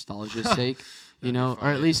for the nostalgia's sake, or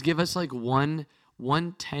at least give us like one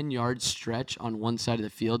 10-yard stretch on one side of the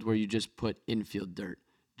field where you just put infield dirt.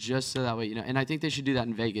 Just so that way, and I think they should do that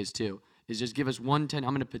in Vegas too, is just give us 10. I'm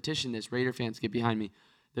going to petition this. Raider fans, get behind me.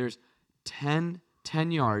 There's 10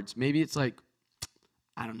 yards. Maybe it's like,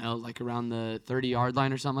 I don't know, like around the 30-yard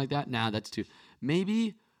line or something like that. Nah, that's too.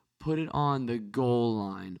 Maybe put it on the goal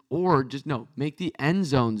line, or just, make the end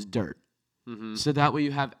zones dirt. Mm-hmm. So that way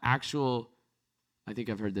you have actual, I think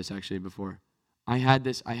I've heard this actually before. I had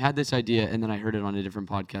this idea, and then I heard it on a different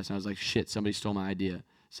podcast, and I was like, shit, somebody stole my idea.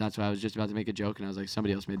 So that's why I was just about to make a joke, and I was like,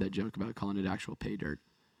 somebody else made that joke about calling it actual pay dirt.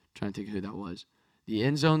 Trying to think of who that was. The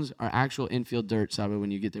end zones are actual infield dirt, so that way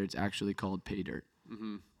when you get there, it's actually called pay dirt.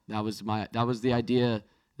 Mm-hmm. That was the idea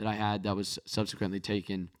that I had that was subsequently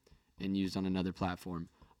taken and used on another platform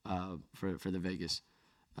for the Vegas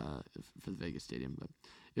stadium.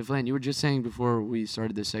 But Flan, you were just saying before we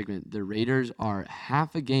started this segment, the Raiders are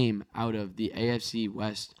half a game out of the AFC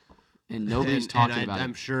West. And nobody's talking about it.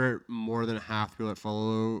 I'm sure more than half people that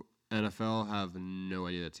follow NFL have no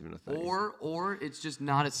idea that's even a thing. Or it's just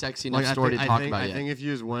not a sexy enough story to talk about yet. I think if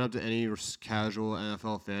you just went up to any casual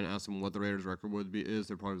NFL fan and asked them what the Raiders' record would be,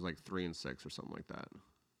 they're probably like 3-6 or something like that.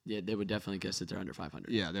 Yeah, they would definitely guess that they're under 500.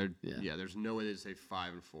 Yeah, there's no way they'd say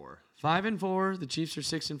 5-4. 5-4. The Chiefs are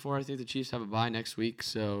 6-4. I think the Chiefs have a bye next week,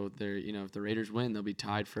 so they're if the Raiders win, they'll be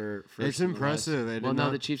tied for first. It's impressive. Well,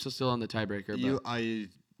 no, the Chiefs will still on the tiebreaker.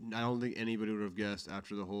 I don't think anybody would have guessed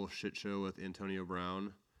after the whole shit show with Antonio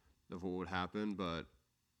Brown of what would happen, but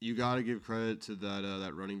you got to give credit to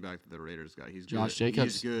that running back that the Raiders got. He's Josh good.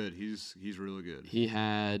 Jacobs. He's good. He's really good. He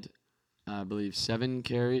had, I believe, 7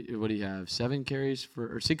 carries. What do you have? 16 carries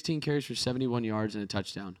for 71 yards and a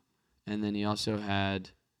touchdown, and then he also had.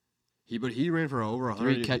 He ran for over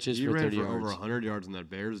 100. 3 catches for 30 yards. Over 100 yards in that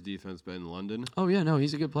Bears defense, but in London. Oh yeah, no,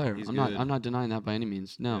 he's a good player. I'm good. not denying that by any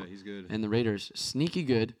means. No, yeah, he's good. And the Raiders, sneaky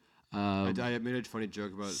good. I made a funny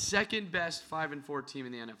joke about second best 5-4 team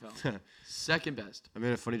in the NFL. Second best. I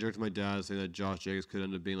made a funny joke to my dad saying that Josh Jacobs could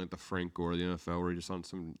end up being like the Frank Gore of the NFL, where he just on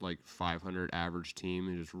some like 500 average team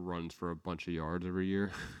and just runs for a bunch of yards every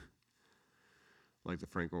year, like the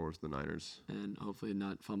Frank Gore was the Niners, and hopefully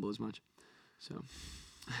not fumble as much. So.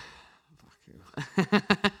 Fuck you.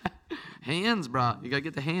 Hands, bro. You got to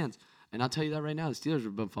get the hands. And I'll tell you that right now, the Steelers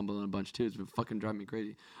have been fumbling a bunch, too. It's been fucking driving me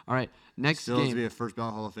crazy. All right, next Still game. has to be a first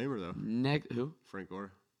ballot Hall of Famer, though. Who? Frank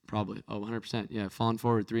Gore. Probably. Oh, 100%. Yeah, falling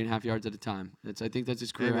forward 3.5 yards at a time. I think that's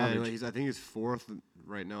his career average. I think he's 4th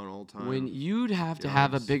right now in all time. When you'd have to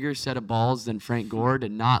have a bigger set of balls than Frank Gore to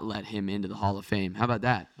not let him into the Hall of Fame. How about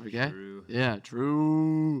that? Okay? True. Yeah,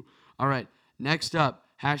 true. All right, next up,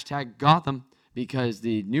 hashtag Gotham, because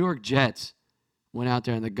the New York Jets went out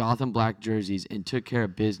there in the Gotham black jerseys and took care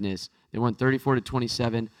of business. They won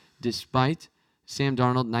 34-27, despite Sam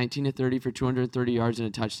Darnold 19-30 for 230 yards and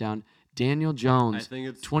a touchdown. Daniel Jones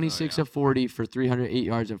 26 of 40 for 308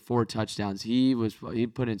 yards and 4 touchdowns. He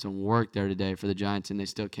put in some work there today for the Giants, and they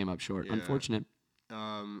still came up short. Yeah. Unfortunate.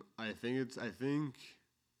 I think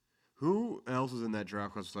who else was in that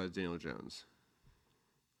draft class besides Daniel Jones?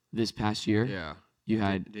 This past year? Yeah. You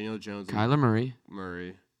had Daniel Jones, Kyler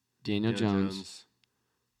Murray, Daniel Jones.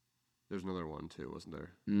 There's another one too, wasn't there?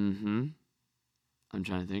 Mm-hmm. I'm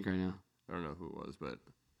trying to think right now. I don't know who it was, but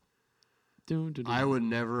I would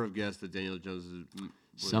never have guessed that Daniel Jones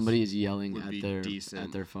somebody is yelling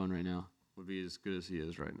at their phone right now. Would be as good as he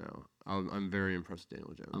is right now. I'm very impressed with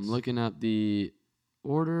Daniel Jones. I'm looking up the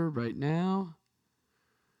order right now.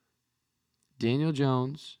 Daniel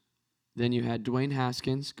Jones. Then you had Dwayne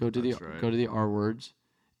Haskins go to the R words,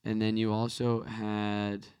 and then you also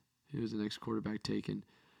had who was the next quarterback taken?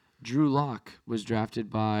 Drew Lock was drafted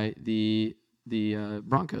by the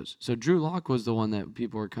Broncos. So Drew Lock was the one that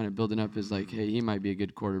people were kind of building up as like, hey, he might be a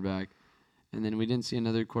good quarterback. And then we didn't see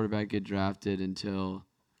another quarterback get drafted until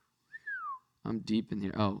I'm deep in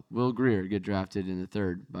here. Oh, Will Greer get drafted in the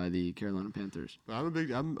 3rd by the Carolina Panthers. But I'm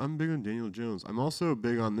big on Daniel Jones. I'm also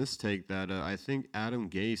big on this take that I think Adam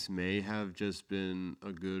Gase may have just been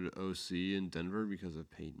a good OC in Denver because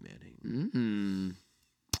of Peyton Manning.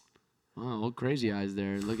 Oh, old crazy eyes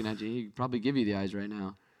there looking at you. He could probably give you the eyes right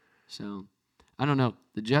now. So, I don't know.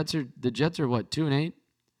 The Jets are what, 2-8?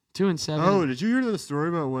 2-7. Oh, did you hear the story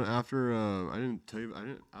about when after I didn't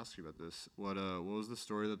ask you about this. What was the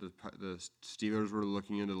story that the Steelers were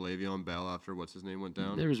looking into Le'Veon Bell after what's his name went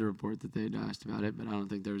down? There was a report that they had asked about it, but I don't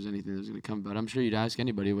think there was anything that was going to come about. I'm sure you'd ask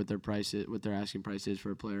anybody what their asking price is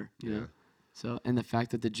for a player. You know? So, and the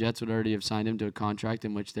fact that the Jets would already have signed him to a contract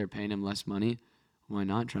in which they're paying him less money, why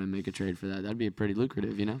not try and make a trade for that? That'd be pretty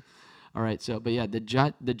lucrative, you know. All right, so but yeah, the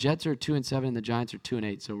Jets are 2-7, and the Giants are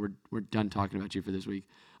 2-8. So we're done talking about you for this week.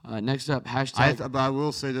 Next up, hashtag. But I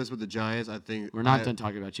will say this with the Giants. I think we're not done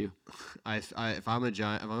talking about you. If I'm a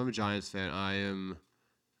Giants fan, I am.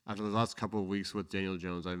 After the last couple of weeks with Daniel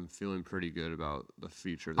Jones, I'm feeling pretty good about the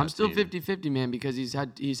future of that I'm still team. 50-50, man, because he's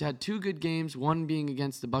had 2 good games, one being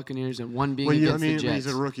against the Buccaneers and one being against the Jets.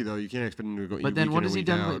 He's a rookie though. You can't expect him to go. But then what has he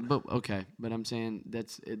done? Out. But I'm saying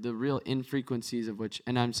that's the real infrequencies of which,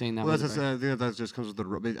 and I'm saying that. Well, I think that just comes with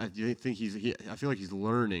the. I think I feel like he's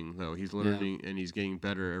learning though. He's learning and he's getting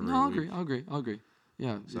better every week. I'll agree.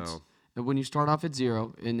 Yeah. So. When you start off at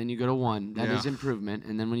 0 and then you go to 1, that is improvement.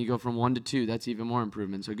 And then when you go from 1 to 2, that's even more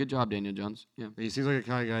improvement. So good job, Daniel Jones. Yeah. He seems like a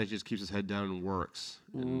kind of guy who just keeps his head down and works.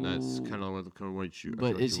 And that's kind of what you.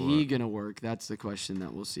 But is he going to work? That's the question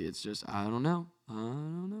that we'll see. It's just, I don't know.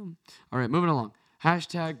 All right, moving along.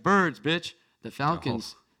 Hashtag birds, bitch. The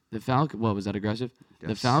Falcons. What was that aggressive? Yes.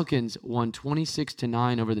 The Falcons won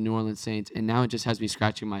 26-9 over the New Orleans Saints, and now it just has me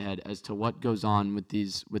scratching my head as to what goes on with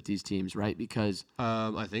these teams, right? Because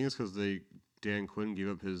I think it's because Dan Quinn gave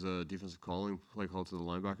up his defensive play call to the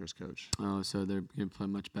linebackers coach. Oh, so they're going to play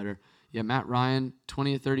much better. Yeah, Matt Ryan,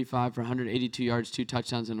 20 of 35 for 182 yards, 2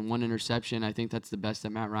 touchdowns, and 1 interception. I think that's the best that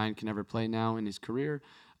Matt Ryan can ever play now in his career,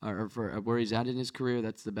 or for where he's at in his career.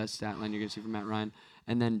 That's the best stat line you're going to see from Matt Ryan.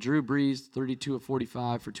 And then Drew Brees, 32 of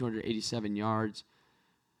 45 for 287 yards.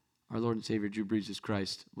 Our Lord and Savior, Drew Brees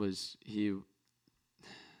Christ, the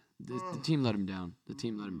team let him down. The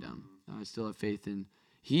team let him down. I still have faith in.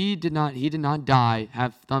 He did not die,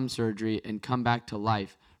 have thumb surgery, and come back to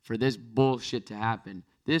life for this bullshit to happen.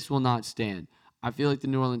 This will not stand. I feel like the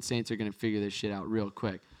New Orleans Saints are going to figure this shit out real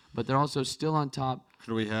quick. But they're also still on top.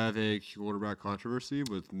 Could we have a quarterback controversy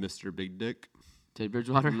with Mr. Big Dick? Teddy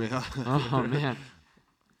Bridgewater? Yeah. Oh, man.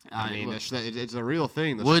 I mean, it's a real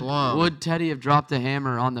thing. Would Teddy have dropped the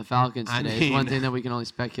hammer on the Falcons today? It's one thing that we can only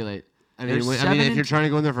speculate. If you're trying to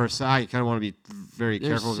go in there for a sack, you kind of want to be very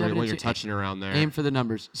careful with what you're touching around there. Aim for the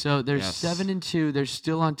numbers. So they're 7-2. They're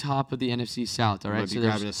still on top of the NFC South. All right. So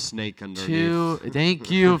grabbing a snake underneath. Thank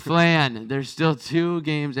you, Flan. There's still 2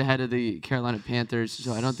 games ahead of the Carolina Panthers.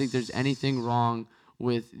 So I don't think there's anything wrong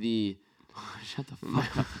with the. Shut the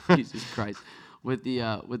fuck up, Jesus Christ. With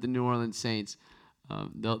the New Orleans Saints.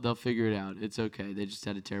 They'll figure it out. It's okay. They just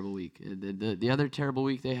had a terrible week. The other terrible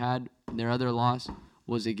week they had, their other loss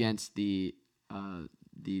was against the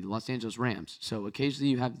Los Angeles Rams. So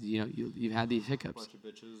occasionally you've had these hiccups,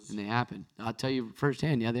 and they happen. I'll tell you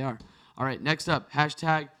firsthand. Yeah, they are. All right, next up,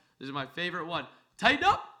 hashtag. This is my favorite one. Tighten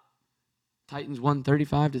up. Titans won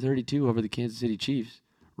 35-32 over the Kansas City Chiefs.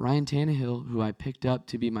 Ryan Tannehill, who I picked up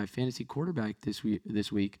to be my fantasy quarterback this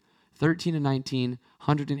week, 13-19,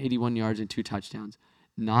 181 yards and 2 touchdowns.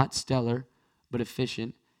 Not stellar, but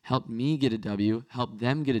efficient. Helped me get a W, helped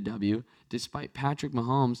them get a W, despite Patrick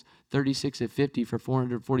Mahomes, 36-50 for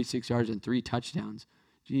 446 yards and 3 touchdowns.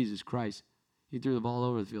 Jesus Christ. He threw the ball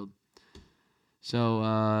over the field.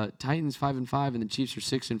 So Titans 5-5 and the Chiefs are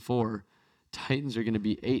 6-4. Titans are going to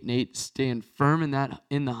be 8-8, staying firm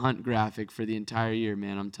in the hunt graphic for the entire year,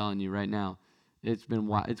 man. I'm telling you right now.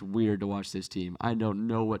 It's weird to watch this team. I don't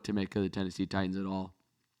know what to make of the Tennessee Titans at all.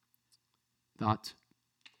 Thoughts?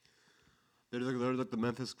 They're like the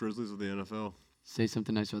Memphis Grizzlies of the NFL. Say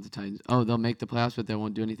something nice about the Titans. Oh, they'll make the playoffs, but they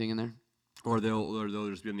won't do anything in there? Or they'll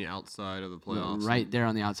just be on the outside of the playoffs. Right there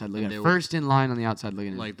on the outside looking at it. First in line on the outside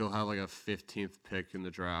looking at it. Like they'll have like a 15th pick in the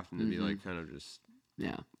draft, and they'll be like kind of just...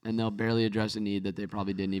 Yeah, and they'll barely address a need that they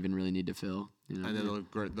probably didn't even really need to fill. And then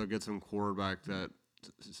they'll get some quarterback that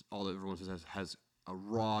all that everyone says has a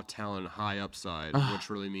raw talent, high upside, which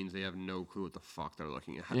really means they have no clue what the fuck they're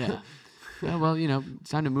looking at. Yeah. Yeah, well, it's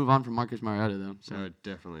time to move on from Marcus Mariota, though. So. No, it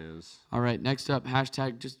definitely is. All right, next up,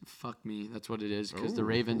 hashtag just fuck me. That's what it is, because the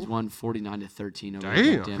Ravens won 49-13 over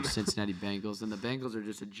the goddamn Cincinnati Bengals, and the Bengals are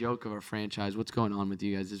just a joke of our franchise. What's going on with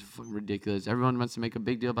you guys? It's fucking ridiculous. Everyone wants to make a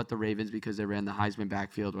big deal about the Ravens because they ran the Heisman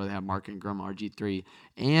backfield where they have Mark Ingram, RG3,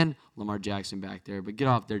 and Lamar Jackson back there, but get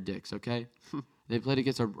off their dicks, okay? They played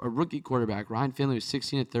against a rookie quarterback. Ryan Finley was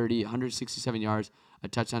 16-30, 167 yards, a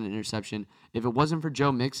touchdown and interception. If it wasn't for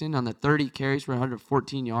Joe Mixon on the 30 carries for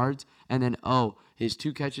 114 yards, and then, his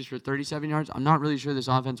 2 catches for 37 yards, I'm not really sure this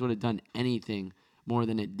offense would have done anything more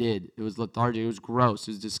than it did. It was lethargic. It was gross.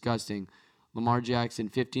 It was disgusting. Lamar Jackson,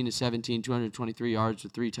 15-17, 223 yards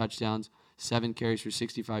with 3 touchdowns, 7 carries for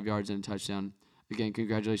 65 yards and a touchdown. Again,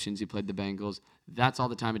 congratulations. He played the Bengals. That's all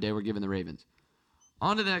the time of day we're giving the Ravens.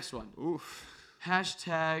 On to the next one. Oof.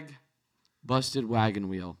 Hashtag busted wagon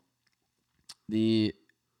wheel. The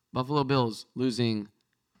Buffalo Bills losing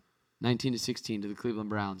 19-16 to the Cleveland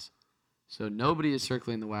Browns. So nobody is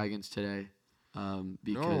circling the wagons today because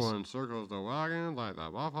no one circles the wagons like the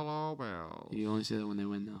Buffalo Bills. You only say that when they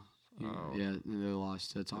win, though. Yeah, they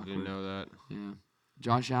lost. That's awkward. I didn't know that. Yeah.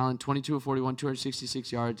 Josh Allen, 22 of 41,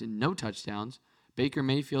 266 yards and no touchdowns. Baker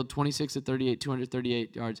Mayfield, 26 of 38,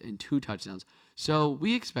 238 yards and 2 touchdowns. So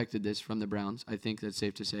we expected this from the Browns. I think that's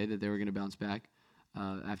safe to say that they were going to bounce back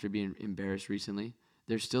after being embarrassed recently.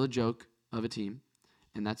 They're still a joke of a team,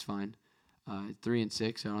 and that's fine.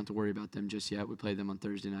 3-6, so I don't have to worry about them just yet. We play them on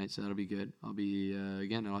Thursday night, so that'll be good. I'll be,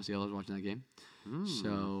 again, at Osceola's watching that game.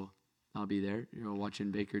 So I'll be there,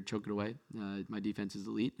 watching Baker choke it away. My defense is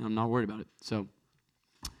elite, and I'm not worried about it. So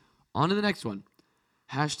on to the next one.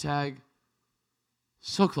 Hashtag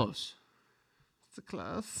so close. It's a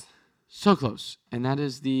class. So close. And that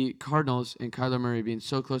is the Cardinals and Kyler Murray being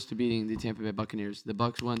so close to beating the Tampa Bay Buccaneers. The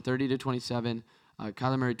Bucs won 30-27.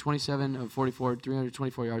 Kyler Murray, 27 of 44,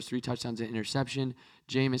 324 yards, 3 touchdowns and interception.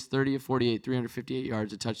 Jameis, 30 of 48, 358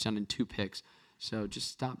 yards, a touchdown and 2 picks. So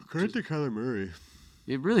just stop. Credit to Kyler Murray.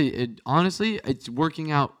 Honestly, it's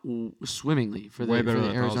working out swimmingly for the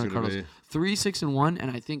Arizona Cardinals. 3-6-1, and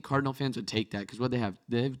I think Cardinal fans would take that because what they have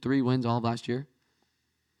 3 wins all of last year.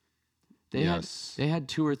 They had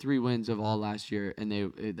 2 or 3 wins of all last year, and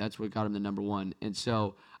that's what got them the number 1. And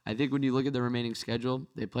so I think when you look at the remaining schedule,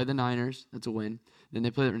 they play the Niners. That's a win. Then they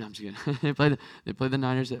play I'm just kidding. they play the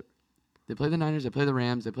Niners. They play the Niners. They play the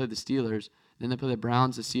Rams. They play the Steelers. Then they play the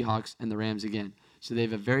Browns, the Seahawks, and the Rams again. So they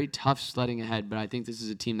have a very tough sledding ahead. But I think this is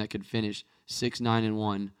a team that could finish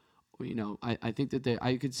 6-9-1. I think that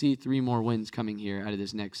I could see 3 more wins coming here out of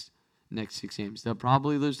this next 6 games. They'll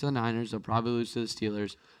probably lose to the Niners. They'll probably lose to the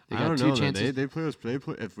Steelers. They got 2 chances. They play us.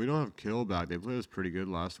 If we don't have Kittle back, they played us pretty good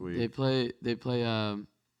last week. They play.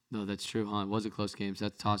 No, that's true, huh? It was a close game, so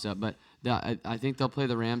that's a toss-up. But I think they'll play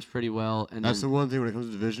the Rams pretty well. And that's the one thing when it comes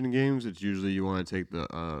to division games. It's usually you want to take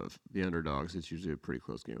the underdogs. It's usually a pretty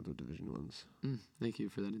close game with the division ones. Thank you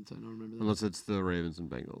for that insight. I don't remember that. Unless it's the Ravens and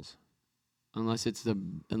Bengals. Unless it's the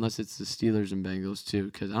Steelers and Bengals too,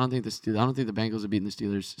 because I don't think the Bengals have beaten the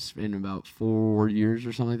Steelers in about 4 years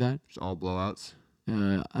or something like that. Just all blowouts. I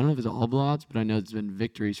don't know if it's all blowouts, but I know it's been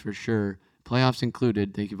victories for sure, playoffs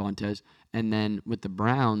included. Thank you, Vontaze. And then with the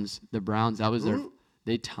Browns, that was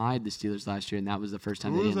they tied the Steelers last year, and that was the first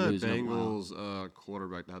time they didn't lose. Who was that Bengals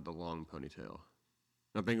quarterback that had the long ponytail?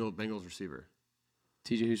 No, Bengals receiver.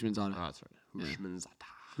 TJ Hushmanzada. Oh, that's right.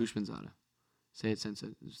 Hushmanzada. Say it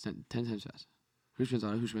 10 times fast.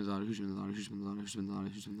 Hushmanzada.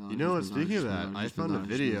 You know what? Speaking of that, I found a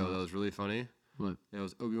video that was really funny. What? It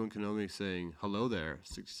was Obi-Wan Kenobi saying "Hello there"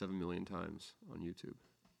 67 million times on YouTube.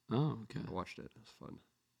 Oh, okay. I watched it. It was fun.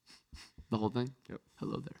 The whole thing? Yep.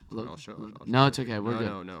 Hello there. Hello. I'll show No, it's okay. We're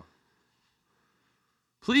good. No.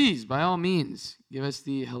 Please, by all means, give us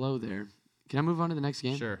the hello there. Can I move on to the next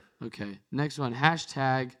game? Sure. Okay. Next one.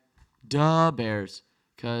 Hashtag Da Bears.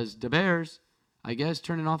 Because the Bears, I guess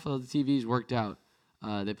turning off all the TVs worked out.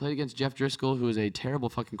 They played against Jeff Driscoll, who is a terrible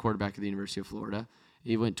fucking quarterback at the University of Florida.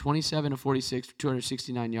 He went 27 of 46,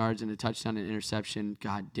 269 yards, and a touchdown and interception.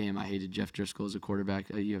 God damn, I hated Jeff Driscoll as a quarterback.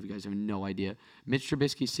 You guys have no idea. Mitch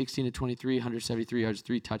Trubisky, 16 of 23, 173 yards,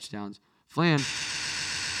 3 touchdowns. Flan.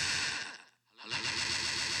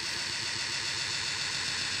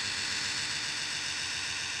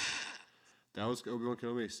 That was Obi-Wan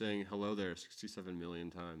Kenobi saying "Hello there" 67 million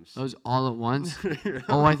times. That was all at once?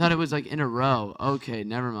 Oh, I thought it was like in a row. Okay,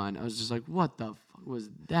 never mind. I was just like, what the fuck was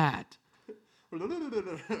that?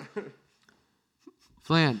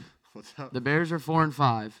 Flan, What's up? the Bears are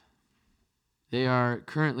 4-5. They are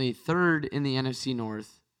currently 3rd in the NFC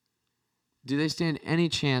North, Do they stand any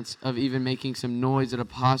chance of even making some noise at a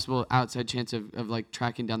possible outside chance of like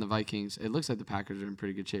tracking down the Vikings? It looks like the Packers are in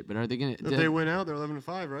pretty good shape, but are they going to? If they win out, they're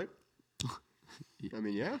 11-5, right? I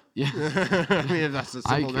mean, yeah. Yeah. I mean, if that's the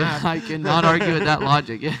simple math. I cannot argue with that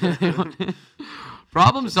logic.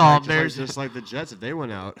 Problem solved, Bears. Just like the Jets, if they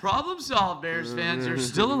went out. Problem solved, Bears fans. You're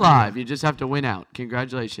still alive. You just have to win out.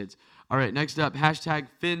 Congratulations. All right, next up, hashtag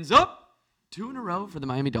fins up. 2 in a row for the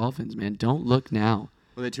Miami Dolphins, man. Don't look now.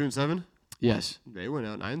 Were they 2-7? Yes. They went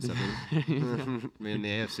out 9-7. I mean, in the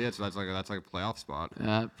AFC, that's like a playoff spot.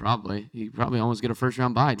 Probably. You probably almost get a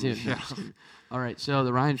first-round bye, too. Yeah. All right, so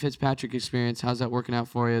the Ryan Fitzpatrick experience, how's that working out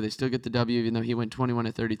for you? They still get the W, even though he went 21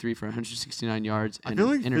 of 33 for 169 yards and I feel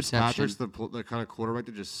like interception. Fitzpatrick's the kind of quarterback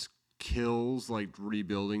that just kills like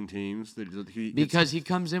rebuilding teams. Because he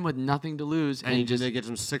comes in with nothing to lose, and they get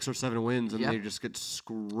some 6 or 7 wins, and they just get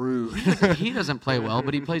screwed. He doesn't play well,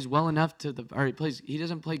 but he plays well enough he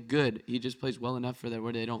doesn't play good. He just plays well enough for that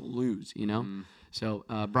where they don't lose, you know? So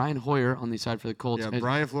Brian Hoyer on the side for the Colts. Yeah,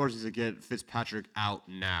 Brian Flores needs to get Fitzpatrick out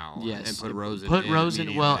now. Yes. And put Rosen Put in Rosen.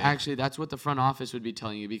 Well, immediately. actually, that's what the front office would be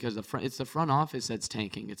telling you because it's the front office that's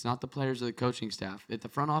tanking. It's not the players or the coaching staff. If the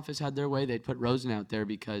front office had their way, they'd put Rosen out there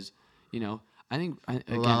because, you know, I think I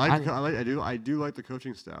do like the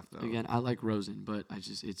coaching staff though. Again, I like Rosen, but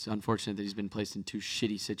it's unfortunate that he's been placed in 2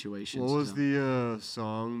 shitty situations. What was the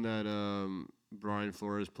song that Brian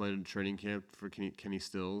Flores played in training camp for Kenny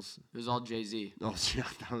Stills? It was all Jay-Z. Oh yeah,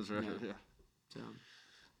 that was right. Yeah. So.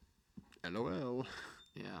 LOL.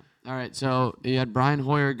 Yeah. All right. So you had Brian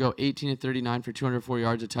Hoyer go 18 of 39 for 204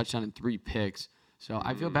 yards, a touchdown, and 3 picks. So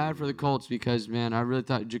I feel bad for the Colts because, man, I really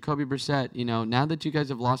thought Jacoby Brissett, you know, now that you guys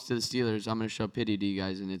have lost to the Steelers, I'm going to show pity to you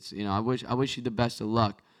guys. And it's, you know, I wish you the best of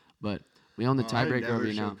luck. But we own the tiebreaker over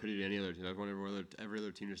you now. I never pity to any other team. That's whenever every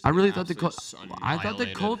other team just. I really thought the Colts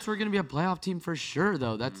were going to be a playoff team for sure,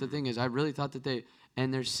 though. That's the thing is I really thought that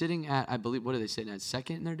they're sitting at, I believe, what are they sitting at?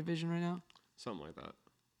 Second in their division right now? Something like that.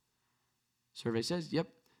 Survey says, yep.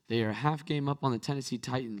 They are a half game up on the Tennessee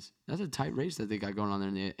Titans. That's a tight race that they got going on there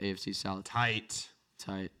in the AFC South. Tight.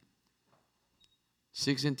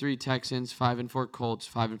 6-3 Texans, 5-4 Colts,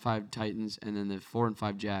 5-5 Titans, and then the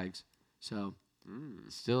 4-5 Jags. So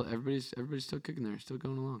still everybody's still kicking there, still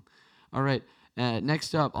going along. All right.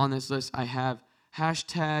 Next up on this list, I have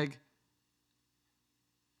hashtag.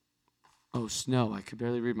 Oh, snow! I could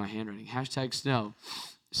barely read my handwriting. Hashtag snow.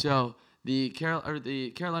 So the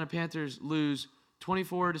Carolina Panthers lose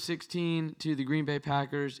 24-16 to the Green Bay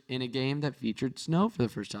Packers in a game that featured snow for the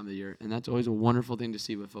first time of the year. And that's always a wonderful thing to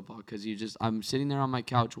see with football because I'm sitting there on my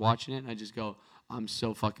couch watching it and I just go, I'm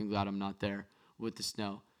so fucking glad I'm not there with the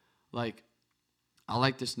snow. Like, I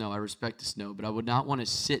like the snow. I respect the snow, but I would not want to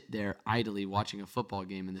sit there idly watching a football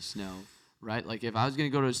game in the snow, right? Like, if I was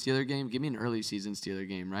going to go to a Steeler game, give me an early season Steeler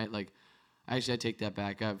game, right? Like, actually, I take that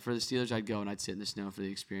back. For the Steelers, I'd go and I'd sit in the snow for the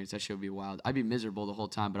experience. That shit would be wild. I'd be miserable the whole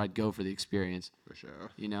time, but I'd go for the experience. For sure.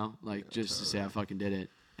 You know, like just to say I fucking did it.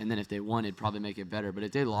 And then if they won, it'd probably make it better. But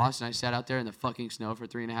if they lost and I sat out there in the fucking snow for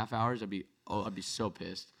 3.5 hours, I'd be so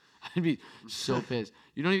pissed. I'd be so pissed.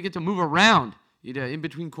 You don't even get to move around. In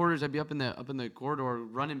between quarters, I'd be up in the corridor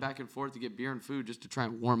running back and forth to get beer and food just to try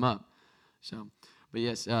and warm up. So. But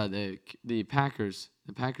yes, the Packers,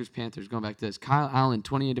 Panthers, going back to this. Kyle Allen,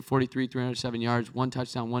 28 to 43, 307 yards, 1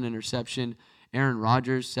 touchdown, 1 interception. Aaron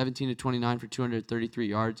Rodgers, 17 to 29 for 233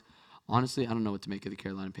 yards. Honestly, I don't know what to make of the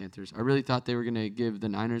Carolina Panthers. I really thought they were going to give the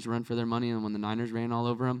Niners a run for their money, and when the Niners ran all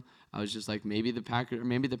over them, I was just like, maybe the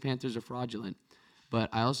Panthers are fraudulent. But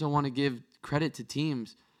I also want to give credit to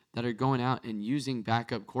teams that are going out and using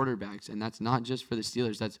backup quarterbacks, and that's not just for the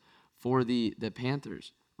Steelers. That's for the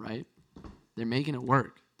Panthers, right? They're making it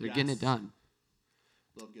work. They're getting it done.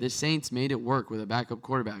 The Saints made it work with a backup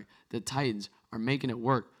quarterback. The Titans are making it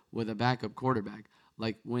work with a backup quarterback.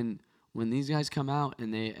 Like when these guys come out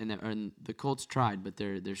and the Colts tried, but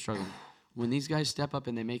they're struggling. When these guys step up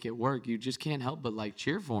and they make it work, you just can't help but like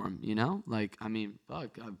cheer for them. You know, like I mean,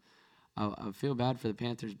 fuck. I feel bad for the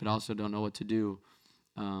Panthers, but also don't know what to do.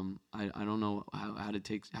 I don't know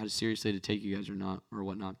how seriously to take you guys or not or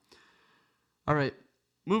whatnot. All right,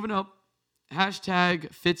 moving up.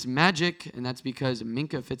 Hashtag Fitzmagic, and that's because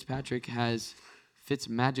Minka Fitzpatrick has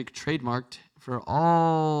Fitzmagic trademarked for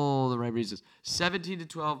all the right reasons.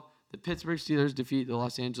 17-12, the Pittsburgh Steelers defeat the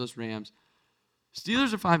Los Angeles Rams.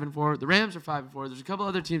 Steelers are 5-4. The Rams are 5-4. There's a couple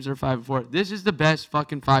other teams that are 5-4. This is the best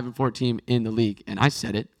fucking 5-4 team in the league, and I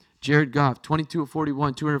said it. Jared Goff, 22 of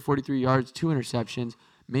 41, 243 yards, 2 interceptions.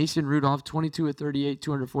 Mason Rudolph, 22 of 38,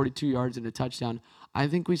 242 yards, and a touchdown. I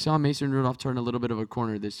think we saw Mason Rudolph turn a little bit of a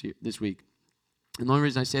corner this week. And the only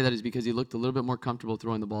reason I say that is because he looked a little bit more comfortable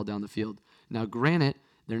throwing the ball down the field. Now, granted,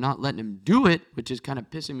 they're not letting him do it, which is kind of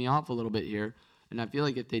pissing me off a little bit here. And I feel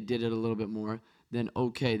like if they did it a little bit more, then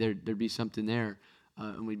okay, there'd be something there,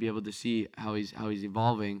 and we'd be able to see how he's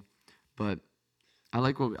evolving. But I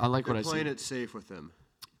like what I see. Playing it safe with him.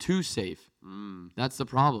 Too safe. That's the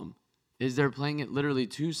problem. Is they're playing it literally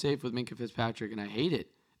too safe with Minkah Fitzpatrick, and I hate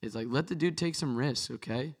it. It's like, let the dude take some risks,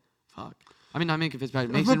 okay? Fuck. I mean, not Minkah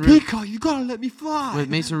Fitzpatrick. I'm a peacock. You gotta let me fly. With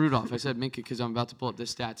Mason Rudolph. I said Minkah because I'm about to pull up the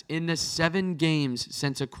stats. In the 7 games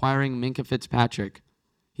since acquiring Minkah Fitzpatrick,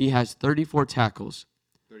 he has 34 tackles.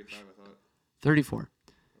 35, I thought. 34.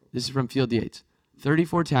 This is from Field Yates.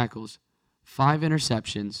 34 tackles, 5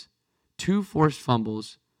 interceptions, 2 forced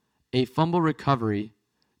fumbles, a fumble recovery,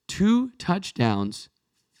 2 touchdowns,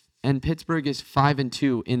 and Pittsburgh is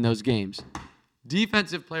 5-2 in those games.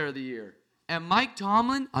 Defensive Player of the Year. And Mike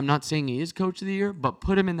Tomlin, I'm not saying he is Coach of the Year, but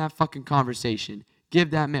put him in that fucking conversation.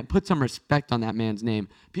 Give that man, put some respect on that man's name.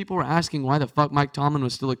 People were asking why the fuck Mike Tomlin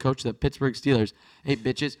was still a coach of the Pittsburgh Steelers. Hey,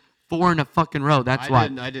 bitches, 4 in a fucking row. That's why.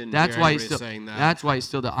 I didn't That's hear why anybody he's still. saying that. That's why he's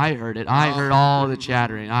still. I heard it. I heard all the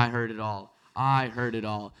chattering. I heard it all.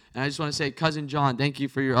 And I just want to say, Cousin John, thank you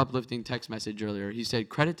for your uplifting text message earlier. He said,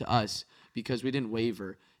 credit to us because we didn't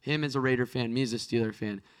waver. Him as a Raider fan, me as a Steeler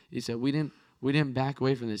fan. He said we didn't back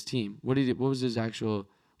away from this team. What was his actual?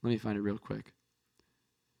 Let me find it real quick.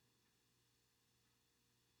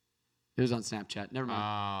 It was on Snapchat. Never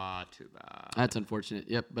mind. Too bad. That's unfortunate.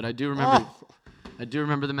 Yep, but I do remember. I do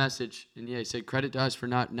remember the message, and yeah, he said credit to us for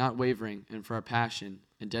not wavering and for our passion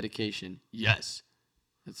and dedication. Yes,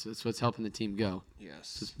 that's what's helping the team go.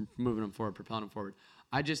 Yes. Just moving them forward, propelling them forward.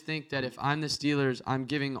 I just think that if I'm the Steelers, I'm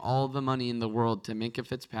giving all the money in the world to Minkah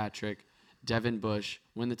Fitzpatrick, Devin Bush,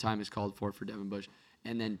 when the time is called for Devin Bush,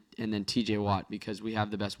 and then T.J. Watt, because we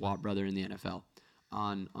have the best Watt brother in the NFL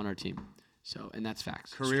on our team. So, and that's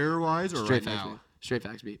facts. Career-wise or Straight right facts, now? Straight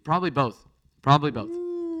facts, B. Probably both.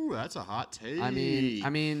 Ooh, that's a hot take. I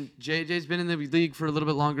mean, JJ's been in the league for a little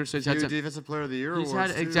bit longer, so he's had some. Defensive Player of the Year He's awards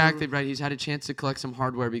had too. exactly right. He's had a chance to collect some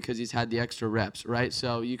hardware because he's had the extra reps, right?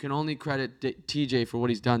 So you can only credit TJ for what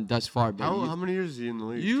he's done thus far. But How many years is he in the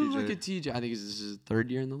league? you TJ? look at TJ. I think this is his 3rd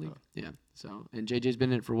year in the league. Yeah. So and JJ's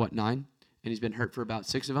been in it for what, 9, and he's been hurt for about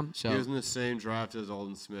 6 of them. So He was in the same draft as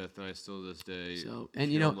Alden Smith, and I still to this day. So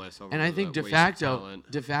and kill myself and I over think that de waste of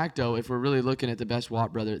facto, talent. if we're really looking at the best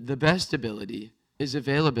Watt brother, the best ability is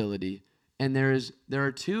availability. And there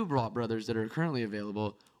are 2 Watt brothers that are currently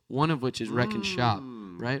available, one of which is Wreck and Shop,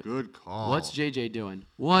 right? Good call. What's JJ doing?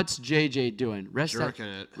 Jerking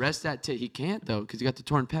it. Rest that titty. He can't, though, because he got the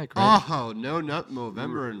torn pec, right? Oh, no, not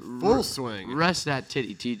November in full swing. Rest that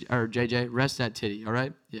titty, JJ. Rest that titty, all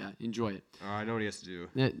right? Yeah, enjoy it. Oh, I know what he has to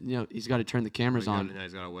do. He's got to turn the cameras on.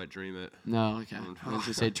 He's got to wet dream it. No, okay. I was going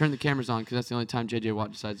to say, turn the cameras on, because that's the only time JJ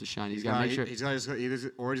Watt decides to shine. He's got to make sure. He's just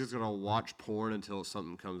going to watch porn until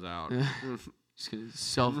something comes out. Just gonna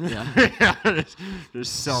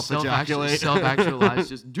just self-ejaculate. Self-actualize.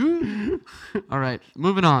 Just do. All right,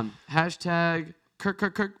 moving on. Hashtag Kirk,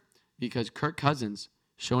 because Kirk Cousins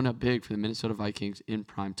showing up big for the Minnesota Vikings in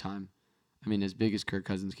prime time. I mean, as big as Kirk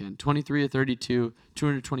Cousins can. 23 of 32,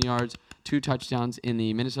 220 yards, 2 touchdowns in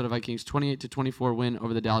the Minnesota Vikings 28-24 win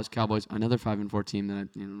over the Dallas Cowboys. Another 5-4 team that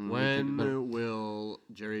When will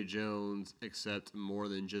Jerry Jones accept more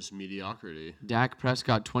than just mediocrity? Dak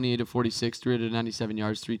Prescott 28 of 46, 397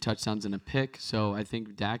 yards, 3 touchdowns and a pick. So I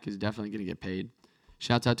think Dak is definitely going to get paid.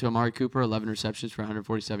 Shouts out to Amari Cooper, 11 receptions for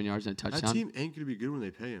 147 yards and a touchdown. That team ain't going to be good when they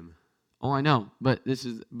pay him. Oh, I know, but they're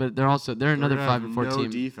another 5-4 team.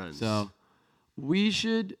 Defense. So we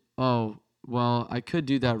should. Oh, well, I could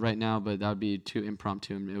do that right now, but that would be too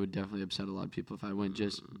impromptu, and it would definitely upset a lot of people if I went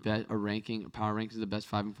just bet a power ranking of the best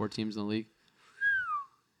 5-4 teams in the league.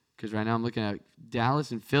 Because right now I'm looking at Dallas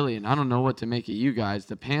and Philly, and I don't know what to make of you guys.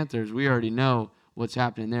 The Panthers, we already know what's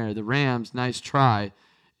happening there. The Rams, nice try.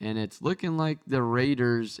 And it's looking like the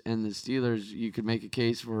Raiders and the Steelers, you could make a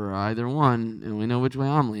case for either one, and we know which way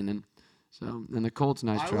I'm leaning. So, and the Colts,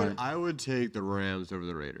 nice try. I would take the Rams over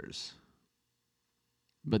the Raiders.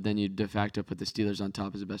 But then you de facto put the Steelers on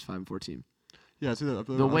top as the best 5-4 team. Yeah,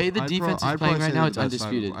 the way the defense is playing right now, it's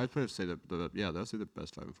undisputed. I'd probably say that's the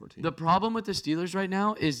best 5-4 team. The problem with the Steelers right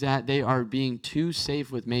now is that they are being too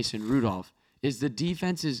safe with Mason Rudolph. The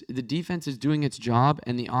defense is doing its job,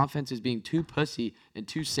 and the offense is being too pussy and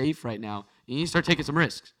too safe right now. You need to start taking some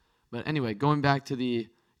risks. But anyway, going back to the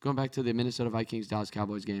Minnesota Vikings Dallas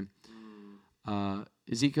Cowboys game.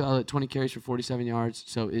 Ezekiel Elliott 20 carries for 47 yards.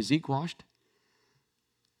 So is Zeke washed?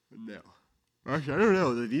 No. Actually, I don't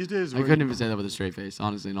know. These days, I couldn't even say that with a straight face,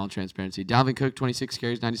 honestly, in all transparency. Dalvin Cook, 26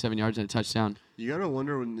 carries, 97 yards, and a touchdown. You gotta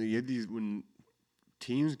wonder when you get when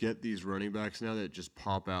teams get these running backs now that just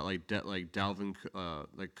pop out like Dalvin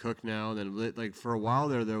like Cook now. And then like for a while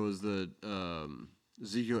there was the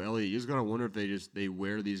Ezekiel Elliott. You just gotta wonder if they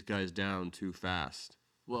wear these guys down too fast.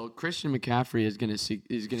 Well, Christian McCaffrey is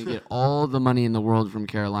gonna get all the money in the world from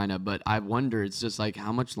Carolina, but I wonder, it's just like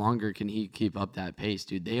how much longer can he keep up that pace,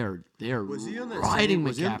 dude? They are riding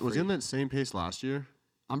McCaffrey. Was he on that same pace last year?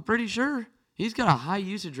 I'm pretty sure he's got a high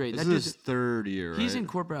usage rate. This is his third year. He's right?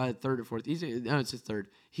 incorporated third or fourth. No, it's his third.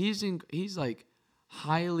 He's like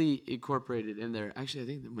highly incorporated in there. Actually, I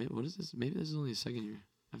think what is this? Maybe this is only his second year.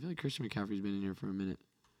 I feel like Christian McCaffrey's been in here for a minute.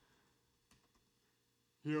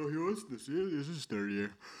 He was this year. This is his third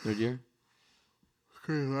year. Third year?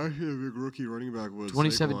 Okay, last year the big rookie running back was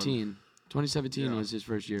 2017. Saquon. 2017 was his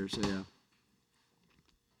first year, so yeah.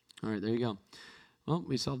 All right, there you go. Well,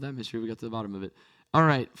 we solved that mystery. We got to the bottom of it. All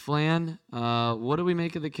right, Flan, what do we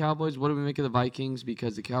make of the Cowboys? What do we make of the Vikings?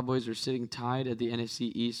 Because the Cowboys are sitting tied at the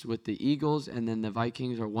NFC East with the Eagles, and then the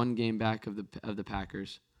Vikings are one game back of the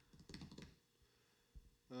Packers.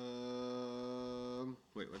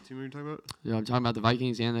 Wait, what team are you talking about? Yeah, I'm talking about the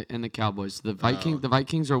Vikings and the Cowboys. The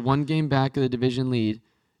Vikings are one game back of the division lead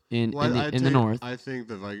in the North. I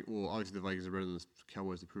think obviously the Vikings are better than the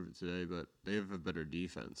Cowboys to prove it today, but they have a better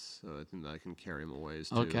defense, so I think that can carry them a ways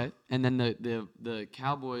too. Okay, and then the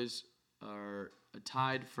Cowboys are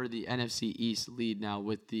tied for the NFC East lead now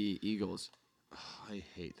with the Eagles. I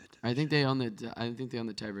hate that. I think they own the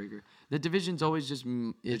tiebreaker. The division's always just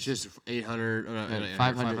It's just 800,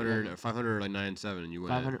 500, 500, like 9-7, and you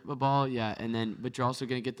win. 500 ball, yeah, but you're also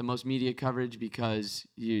going to get the most media coverage because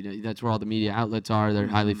that's where all the media outlets are. They're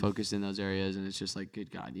highly focused in those areas, and it's just like,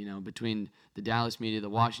 good God, between the Dallas media, the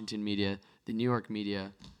Washington media, the New York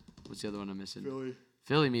media, what's the other one I'm missing?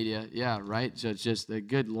 Philly media, yeah, right. So it's just the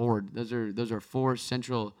good Lord. Those are four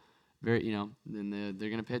central, then they're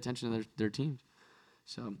going to pay attention to their teams.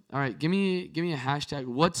 So, all right, give me a hashtag.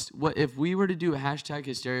 What if we were to do a hashtag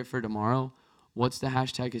hysteria for tomorrow? What's the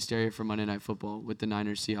hashtag hysteria for Monday Night Football with the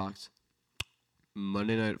Niners Seahawks?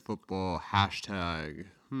 Monday Night Football hashtag.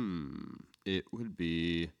 It would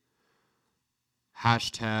be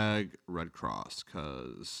hashtag Red Cross,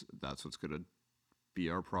 because that's what's gonna be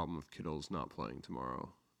our problem if Kittle's not playing tomorrow.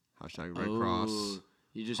 Hashtag Red Cross.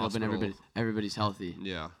 You just hoping everybody's healthy.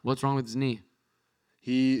 Yeah. What's wrong with his knee?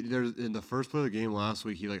 There's in the first play of the game last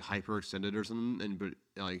week, he like hyperextended or something, but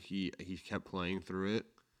he kept playing through it,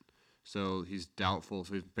 so he's doubtful.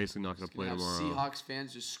 So he's basically not going to play tomorrow. Seahawks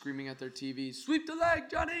fans just screaming at their TVs, "Sweep the leg,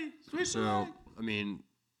 Johnny! Sweep the leg!" I mean,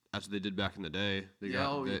 that's what they did back in the day.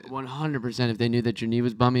 100%. If they knew that your knee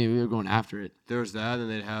was bummy, we were going after it. There's that, and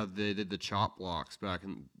they did the chop blocks back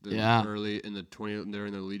in the early in the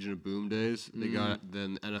during the Legion of Boom days. They got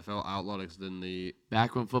then NFL outlawed it. Then the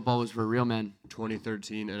back when football was for real men.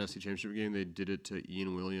 2013 NFC Championship game, they did it to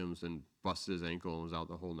Ian Williams and busted his ankle and was out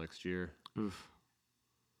the whole next year. Oof.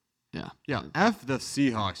 Yeah. Yeah. F the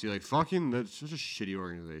Seahawks. You're like fucking. That's such a shitty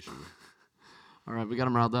organization. All right, we got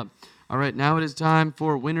them riled up. All right, now it is time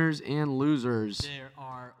for winners and losers. There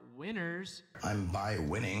are winners. I'm by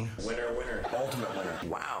winning. Winner, winner, ultimate winner.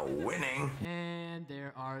 Wow, winning. And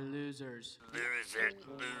there are losers. Loser,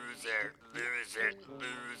 loser, loser,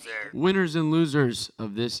 loser. Winners and losers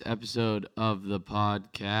of this episode of the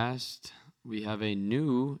podcast. We have a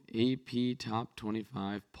new AP Top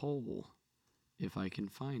 25 poll, if I can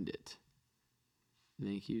find it.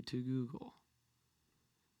 Thank you to Google.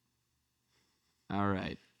 All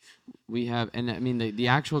right. We have, and I mean, the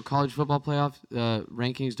actual college football playoff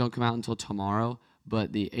rankings don't come out until tomorrow,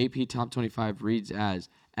 but the AP Top 25 reads as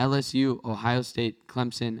LSU, Ohio State,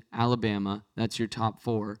 Clemson, Alabama. That's your top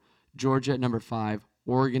four. Georgia at number 5,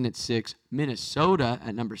 Oregon at 6, Minnesota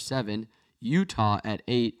at number 7, Utah at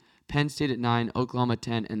 8, Penn State at 9, Oklahoma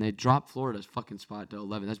 10, and they dropped Florida's fucking spot to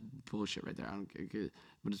 11. That's bullshit right there. I don't care.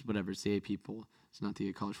 But it's whatever. It's the AP poll. It's not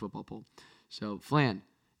the college football poll. So, Flan,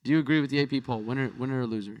 do you agree with the AP poll? Winner or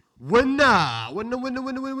loser? Winner.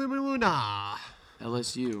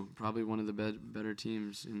 LSU, probably one of the better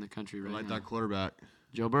teams in the country right I like now. that quarterback.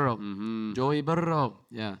 Joe Burrow. Mm-hmm. Joey Burrow.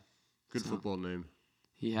 Yeah. Good football name.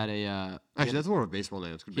 He had a. Actually, that's more of a baseball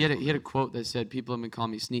name. It's good he had a quote that said, "People have been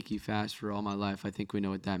calling me sneaky fast for all my life. I think we know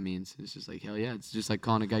what that means." It's just like, hell yeah. It's just like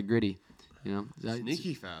calling a guy gritty.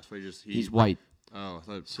 Sneaky fast. Wait, he's white. Oh, I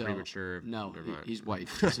thought premature. No, he's white.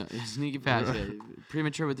 So, sneaky fast. Yeah.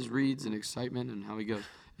 Premature with his reads and excitement and how he goes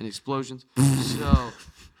and explosions. So,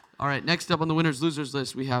 all right. Next up on the winners losers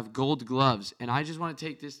list, we have Gold Gloves, and I just want to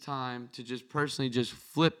take this time to just personally just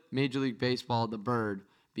flip Major League Baseball the bird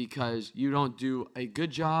because you don't do a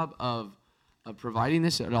good job of of providing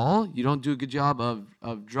this at all. You don't do a good job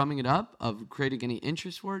of drumming it up, of creating any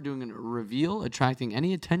interest for it, doing a reveal, attracting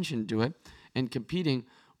any attention to it, and competing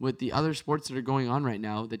with the other sports that are going on right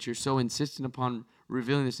now that you're so insistent upon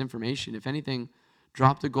revealing this information. If anything,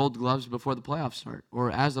 drop the gold gloves before the playoffs start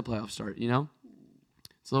or as the playoffs start, you know?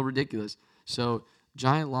 It's a little ridiculous. So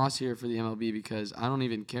giant loss here for the MLB because I don't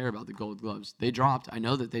even care about the gold gloves. They dropped. I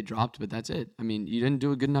know that they dropped, but that's it. I mean, you didn't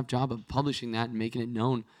do a good enough job of publishing that and making it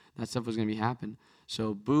known that stuff was going to be happening.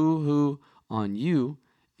 So boo-hoo on you,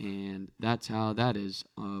 and that's how that is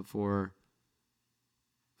for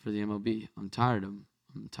the MLB. I'm tired of them.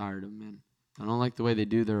 Man. I don't like the way they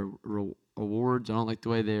do their awards. I don't like the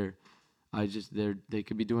way they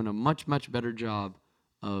could be doing a much, much better job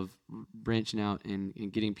of branching out and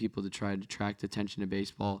getting people to try to attract attention to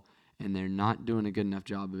baseball, and they're not doing a good enough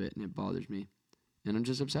job of it, and it bothers me. And I'm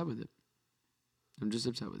just upset with it.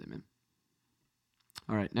 Man.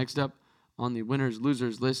 All right, next up on the winners,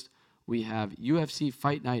 losers list, we have UFC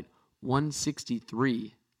Fight Night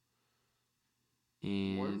 163.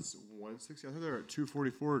 And 160. I thought they were at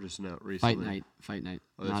 244 just now recently. Fight night.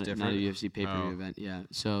 Oh, that's not a different? UFC pay-per-view event. Yeah.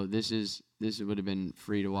 So this would have been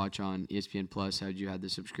free to watch on ESPN Plus had you had the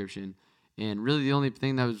subscription. And really, the only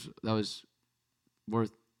thing that was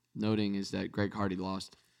worth noting is that Greg Hardy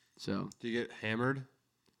lost. So Did he get hammered?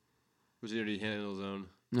 Was he already handling his own?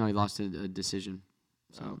 no, he lost a decision.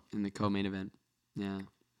 So in the co-main event. Yeah.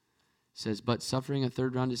 Says, but suffering a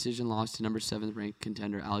third-round decision loss to number 7th ranked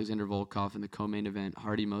contender Alexander Volkov in the co-main event,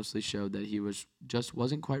 Hardy mostly showed that he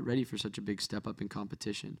wasn't quite ready for such a big step up in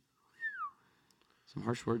competition. Some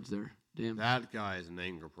harsh words there. Damn. That guy is an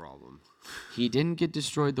anger problem. He didn't get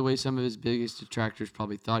destroyed the way some of his biggest detractors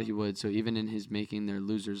probably thought he would, so even in his making their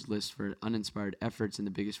losers list for uninspired efforts in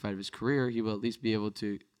the biggest fight of his career, he will at least be able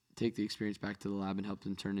to take the experience back to the lab and help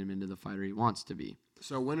him turn him into the fighter he wants to be.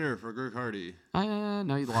 So winner for Greg Hardy.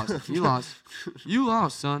 No, you lost. You lost. You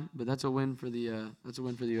lost, son. But that's a win for the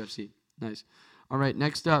UFC. Nice. All right,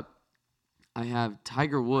 next up, I have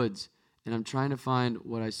Tiger Woods, and I'm trying to find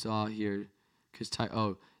what I saw here, because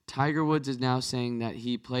Tiger Woods is now saying that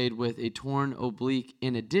he played with a torn oblique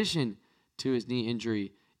in addition to his knee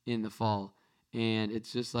injury in the fall, and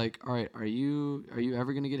it's just like, all right, are you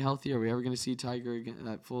ever gonna get healthy? Are we ever gonna see Tiger again,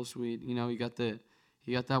 that full suite? You know, he got that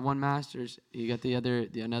one Masters. He got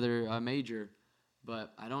another major,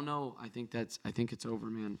 but I don't know. I think it's over,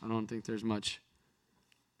 man. I don't think there's much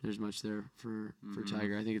there for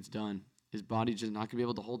Tiger. I think it's done. His body's just not gonna be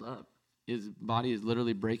able to hold up. His body is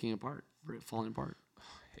literally breaking apart, falling apart.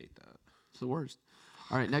 I hate that. It's the worst.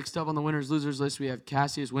 All right, next up on the winners losers list, we have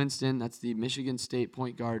Cassius Winston. That's the Michigan State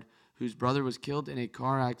point guard whose brother was killed in a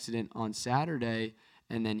car accident on Saturday,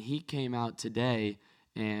 and then he came out today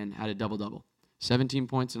and had a double-double. 17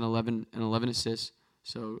 points and 11 assists.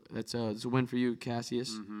 So that's a win for you,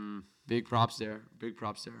 Cassius. Mm-hmm. Big props there.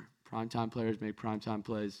 Primetime players make primetime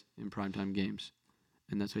plays in primetime games.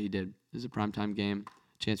 And that's what he did. This is a primetime game.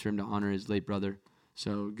 Chance for him to honor his late brother.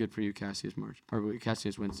 So good for you, Cassius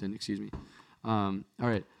Winston, excuse me. All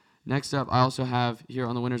right. Next up, I also have here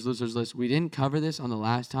on the winners losers list. We didn't cover this on the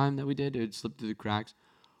last time that we did. It slipped through the cracks.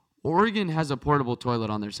 Oregon has a portable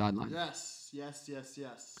toilet on their sideline. Yes.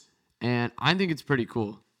 And I think it's pretty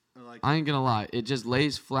cool. I ain't gonna lie. It just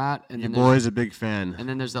lays flat, and Your then boy's a big fan. and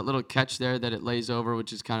then there's that little catch there that it lays over,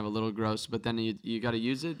 which is kind of a little gross. But then you got to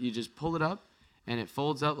use it. You just pull it up, and it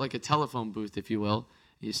folds up like a telephone booth, if you will.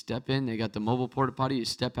 You step in. They got the mobile porta potty. You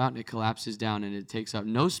step out, and it collapses down, and it takes up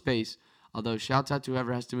no space. Although shouts out to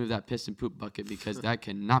whoever has to move that piss and poop bucket because that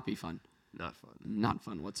cannot be fun. Not fun. Not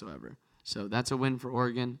fun whatsoever. So that's a win for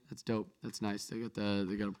Oregon. That's dope. That's nice. They got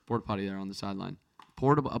a porta potty there on the sideline. A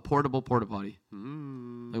portable porta potty.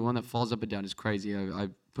 The one that falls up and down is crazy. I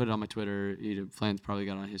put it on my Twitter. Flan's probably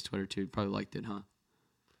got it on his Twitter too. Probably liked it, huh?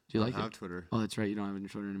 Do you like it? I have Twitter. Oh, that's right. You don't have it on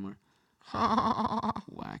Twitter anymore.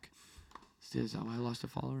 Whack. Is that why I lost a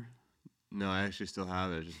follower? No, I actually still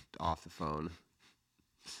have it. Just off the phone.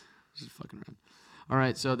 Just fucking around. All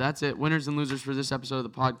right, so that's it. Winners and losers for this episode of the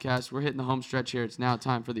podcast. We're hitting the home stretch here. It's now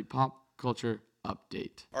time for the pop culture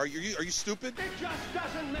update. Are you stupid? It just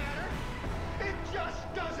doesn't matter. It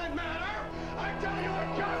just doesn't matter. I tell you,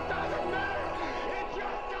 it just doesn't matter. It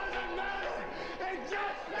just doesn't matter. It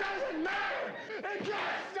just doesn't matter. It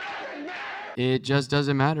just doesn't matter. It just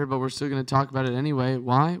doesn't matter, but we're still going to talk about it anyway.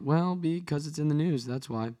 Why? Well, because it's in the news. That's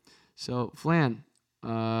why. So, Flan,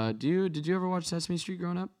 did you ever watch Sesame Street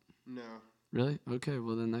growing up? No. Really? Okay,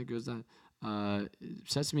 well then that goes down.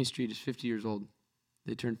 Sesame Street is 50 years old.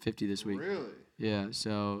 They turned 50 this week. Really? Yeah,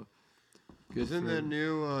 so good. Isn't that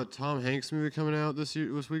new Tom Hanks movie coming out this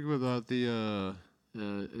week about the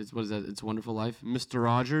what is that? It's a Wonderful Life. Mr.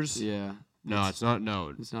 Rogers? Yeah, No, it's not.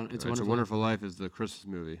 No, It's not. It's A Wonderful. Wonderful Life is the Christmas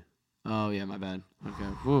movie. Oh yeah, my bad. Okay.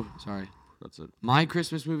 Whew, sorry. That's it. My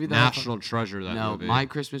Christmas movie that National treasure. That no, movie. my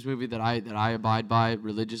Christmas movie that I abide by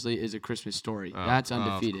religiously is A Christmas Story. Oh, That's of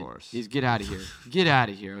undefeated. course. Is get out of here. Get out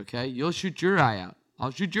of here, okay? You'll shoot your eye out. I'll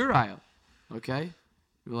shoot your eye out. Okay?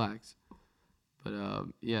 Relax. But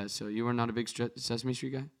yeah. So you are not a big Sesame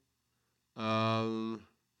Street guy? No,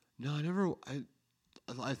 I never.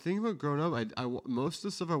 I think about growing up. Most of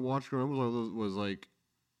the stuff I watched growing up was like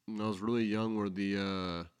when I was really young. Were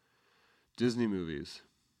the Disney movies.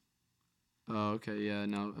 Oh, okay, yeah,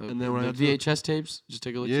 no. And then when I the got to VHS tapes, just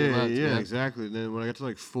take a look to your Yeah, left. yeah, exactly. And then when I got to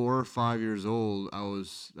like 4 or 5 years old,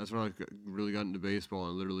 that's when I really got into baseball,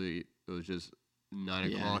 and literally it was just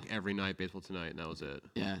 9 o'clock every night, baseball tonight, and that was it.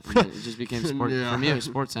 Yeah, and then it just became sport. Yeah. For me, it was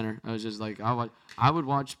Sports Center. I was just like, I would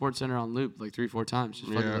watch Sports Center on loop like 3-4 times.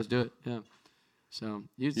 Just fucking let's do it. Yeah. So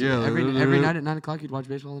every night at 9 o'clock, you'd watch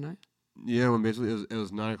baseball all night. Yeah, when basically it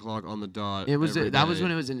was 9 o'clock on the dot. It was every that was day.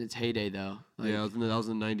 when it was in its heyday, though. Like, Yeah, that was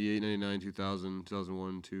in 98, 99, 2000,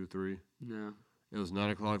 2001, 2, 3. No. It was 9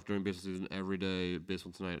 o'clock during baseball season every day.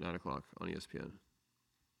 Baseball tonight at 9 o'clock on ESPN.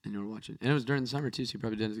 And you were watching. And it was during the summer, too, so you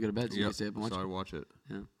probably didn't have to go to bed, so you could stay up and watch so it. I watch it.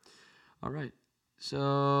 Yeah. All right.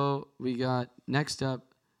 So we got, next up,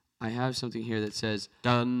 I have something here that says,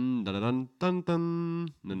 Dun, dun, dun, dun, dun.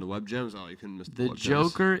 And then the web gems. Oh, you couldn't miss the The web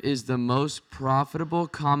gems. Joker is the most profitable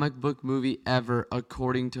comic book movie ever,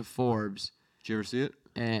 according to Forbes. Did you ever see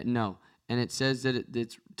it? No. And it says that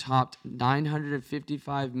it's topped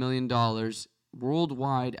 $955 million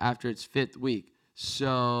worldwide after its 5th week.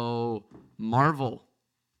 So, Marvel,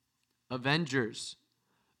 Avengers,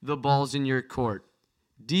 the ball's in your court.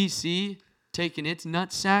 DC, taking its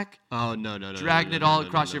nutsack. Oh, no. Dragging it all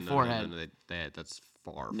across your forehead. That's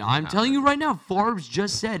far. No, I'm telling you right now, Forbes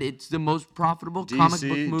just said it's the most profitable comic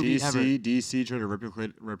book movie ever. DC tried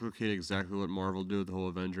to replicate exactly what Marvel did with the whole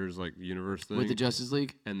Avengers universe thing. With the Justice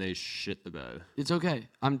League? And they shit the bed. It's okay.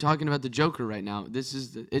 I'm talking about the Joker right now.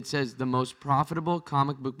 It says the most profitable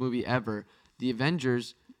comic book movie ever. The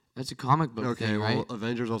Avengers, that's a comic book thing, right? Well,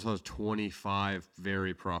 Avengers also has 25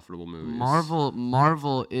 very profitable movies.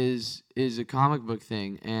 Marvel is a comic book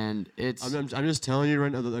thing, and it's. I'm just telling you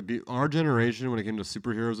right now that our generation, when it came to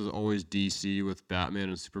superheroes, was always DC with Batman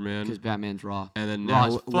and Superman. Because Batman's raw. And then Raw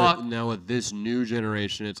as fuck. now with this new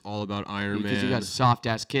generation, it's all about Iron Man. Because you got soft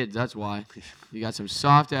ass kids. That's why. You got some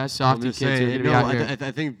soft ass softy kids saying, who are gonna be out here.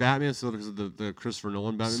 I think Batman still because of the Christopher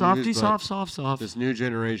Nolan Batman Softy, movies, but soft. this new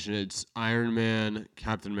generation, it's Iron Man,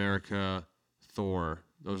 Captain America, Thor.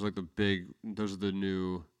 Those are those are the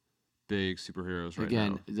new big superheroes right now.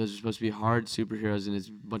 Again, those are supposed to be hard superheroes, and it's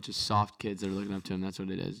a bunch of soft kids that are looking up to him. That's what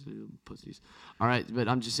it is, pussies. All right, but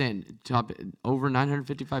I'm just saying, over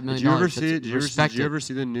 $955 million. Did you ever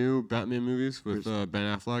see the new Batman movies with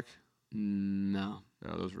Ben Affleck? No.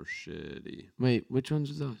 No, those were shitty. Wait, which ones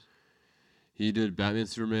was those? He did Batman,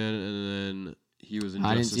 Superman, and then he was in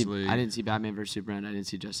Justice League. I didn't see Batman vs Superman. I didn't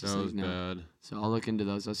see Justice League. That was bad. So I'll look into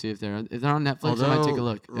those. I'll see if they're on Netflix. I might take a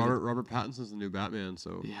look. Robert Pattinson's the new Batman,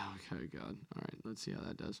 so yeah. Okay. God. All right. Let's see how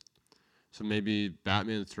that does. So maybe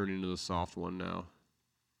Batman's turning into the soft one now,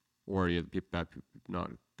 or you have not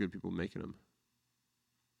good people making him.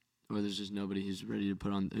 Or there's just nobody who's ready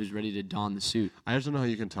to don the suit. I just don't know how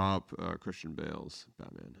you can top Christian Bale's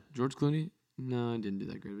Batman. George Clooney? No, I didn't do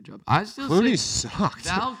that great of a job. I still Clooney say sucked.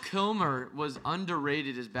 Val Kilmer was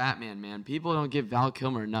underrated as Batman, man. People don't give Val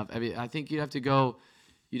Kilmer enough. I mean, I think you'd have to go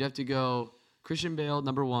Christian Bale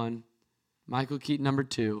number 1, Michael Keaton number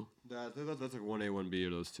 2. That's like 1A, 1B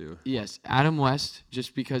of those two. Yes, Adam West,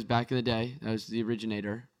 just because back in the day that was the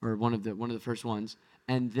originator or one of the first ones.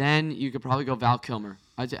 And then you could probably go Val Kilmer.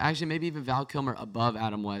 I'd say actually maybe even Val Kilmer above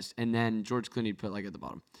Adam West, and then George Clooney put at the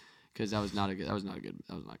bottom, because that was not good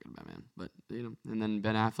Batman. But and then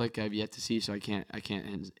Ben Affleck I've yet to see, so I can't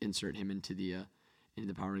insert him into the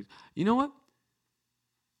power rankings. You know what?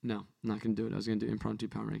 No, I'm not gonna do it. I was gonna do impromptu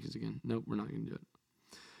power rankings again. Nope, we're not gonna do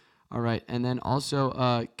it. All right, and then also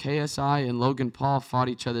KSI and Logan Paul fought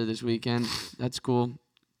each other this weekend. That's cool.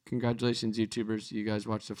 Congratulations, YouTubers. You guys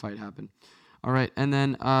watched the fight happen. All right, and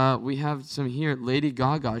then we have some here. Lady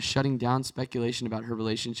Gaga shutting down speculation about her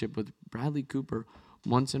relationship with Bradley Cooper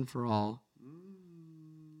once and for all.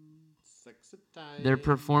 Their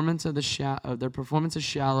performance of Shallow at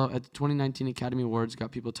the 2019 Academy Awards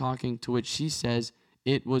got people talking, to which she says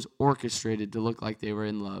it was orchestrated to look like they were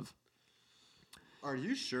in love. Are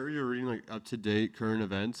you sure you're reading up-to-date current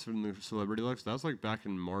events from the Celebrity Lux? That was back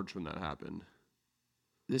in March when that happened.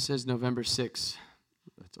 This says November 6th.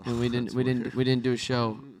 And we that's didn't do a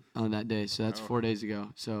show on that day, so that's 4 days ago.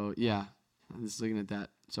 So yeah, I'm just looking at that.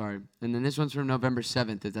 Sorry. And then this one's from November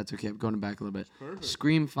 7th, if that's okay. I'm going back a little bit. Perfect.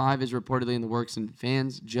 Scream 5 is reportedly in the works, and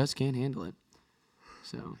fans just can't handle it.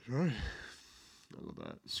 So. Right. I love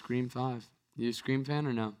that. Scream 5. You a Scream fan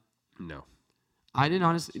or no? No. I didn't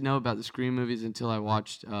honestly know about the Scream movies until I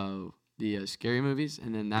watched the Scary movies,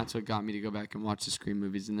 and then that's what got me to go back and watch the Scream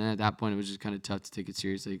movies. And then at that point, it was just kind of tough to take it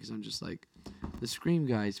seriously because I'm just like, the Scream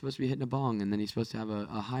guy is supposed to be hitting a bong, and then he's supposed to have a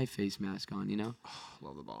high face mask on, you know?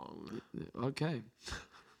 Love the bong. Okay.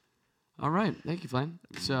 All right. Thank you, Flan.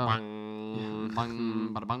 So, Bang. yeah, bang,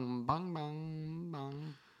 bada bang, bang, bang,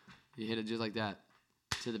 bang. You hit it just like that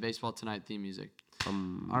to the Baseball Tonight theme music.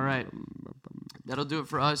 All right. That'll do it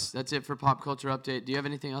for us. That's it for Pop Culture Update. Do you have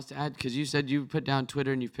anything else to add? Because you said you put down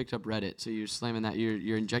Twitter and you've picked up Reddit, so you're slamming that.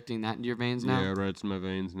 You're injecting that into your veins now? Yeah, Reddit's in my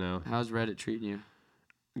veins now. How's Reddit treating you?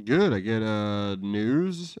 Good. I get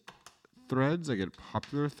news threads. I get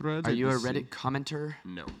popular threads. Are you a Reddit commenter?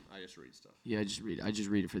 No, I just read stuff. Yeah, I just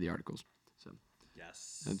read it for the articles. So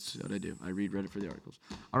Yes. that's what I do. I read Reddit for the articles.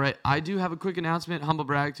 All right, I do have a quick announcement, humble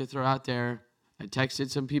brag to throw out there. I texted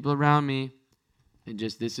some people around me, and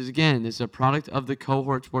this is a product of the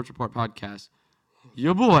Cohort Sports Report podcast.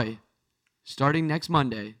 Your boy, starting next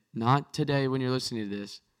Monday, not today when you're listening to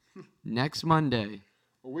this, next Monday.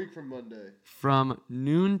 A week from Monday. From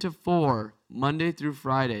noon to 4, Monday through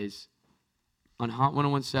Fridays, on Hot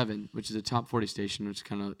 101.7, which is a top 40 station, which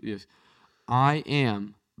kind of is. I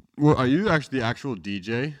am. Well, are you actually the actual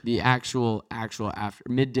DJ? The actual after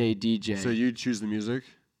midday DJ. So you choose the music?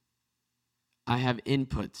 I have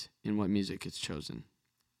input in what music gets chosen.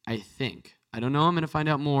 I think. I don't know. I'm going to find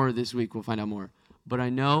out more this week. We'll find out more. But I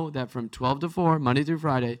know that from 12 to 4, Monday through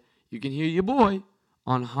Friday, you can hear your boy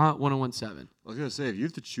on Hot 101.7. I was gonna say, if you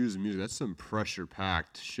have to choose the music, that's some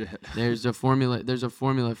pressure-packed shit. There's a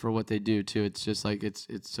formula for what they do too. It's just like it's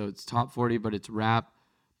top 40, but it's rap,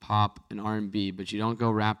 pop, and R&B. But you don't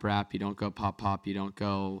go rap, you don't go pop, you don't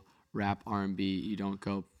go rap R&B, you don't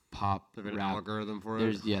go pop There's an rap. algorithm for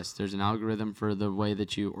it. There's an algorithm for the way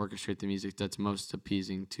that you orchestrate the music that's most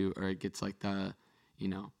appeasing to, or it gets like it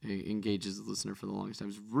engages the listener for the longest time.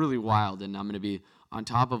 It's really wild, and I'm gonna be on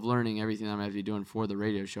top of learning everything that I'm gonna be doing for the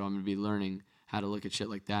radio show. I'm gonna be learning how to look at shit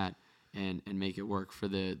like that and make it work for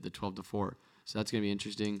the 12 to 4. So that's going to be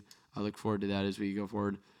interesting. I look forward to that as we go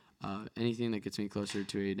forward. Anything that gets me closer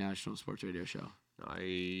to a national sports radio show.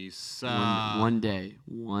 Nice. One day.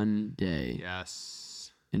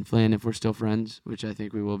 Yes. And Flan, if we're still friends, which I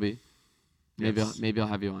think we will be, maybe Yes. I'll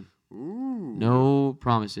have you on. Ooh. No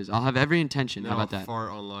promises. I'll have every intention. No, How about that? Fart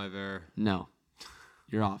on live air. No.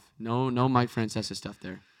 You're off. No Mike Francesa stuff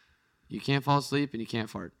there. You can't fall asleep and you can't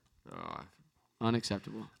fart. Oh,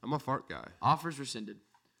 Unacceptable. I'm a fart guy. Offers rescinded.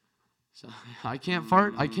 So I can't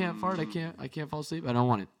fart. I can't fall asleep. I don't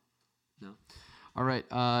want it. No. All right.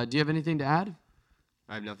 Do you have anything to add?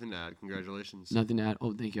 I have nothing to add. Congratulations. Nothing to add.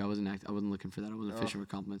 Oh, thank you. I wasn't looking for that. I wasn't fishing for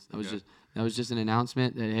compliments. That was just an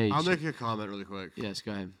announcement that hey. I'll make a comment really quick. Yes,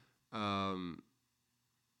 go ahead.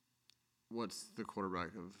 What's the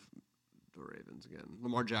quarterback of the Ravens again?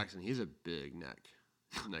 Lamar Jackson. He's a big neck.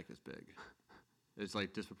 His neck is big. It's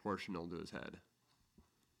like disproportional to his head.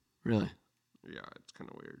 Really? Yeah, it's kind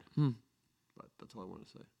of weird. But that's all I want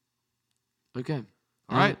to say. Okay.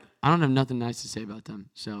 All right. I don't have nothing nice to say about them.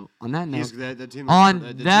 So on that note, That team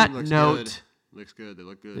looks good. They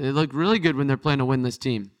look good. they look really good when they're playing a winless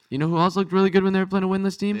team. You know who else looked really good when they were playing a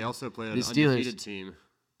winless team? They also played an The Steelers. undefeated team.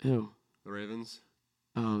 Who? The Ravens.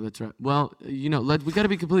 Oh, that's right. Well, we got to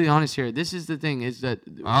be completely honest here. This is the thing: is that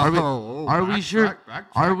are we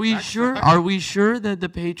sure that the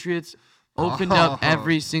Patriots opened up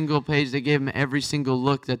every single page? They gave them every single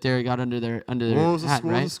look that they got under their What was hat, the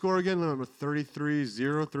right? score again?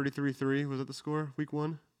 33-0, 33-3. Was that the score? Week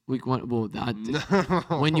 1. Week 1. Well,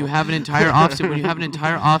 when you have an entire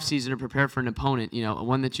off season to prepare for an opponent,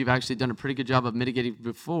 one that you've actually done a pretty good job of mitigating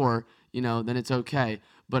before, then it's okay.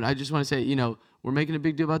 But I just want to say, we're making a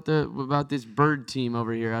big deal about this bird team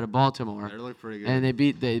over here out of Baltimore. They look pretty good. And they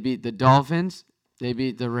beat the Dolphins. They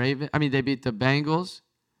beat the they beat the Bengals.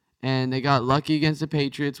 And they got lucky against the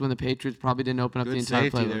Patriots when the Patriots probably didn't open up the entire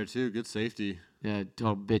Good safety playbook. there, too. Good safety. Yeah,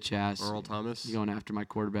 total bitch ass. Earl Thomas. You're going after my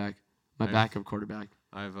quarterback, my backup quarterback.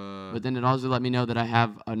 But then it also let me know that I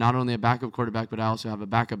have not only a backup quarterback, but I also have a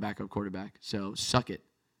backup quarterback. So suck it.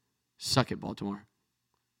 Suck it, Baltimore.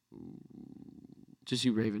 Just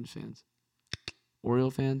you Ravens fans.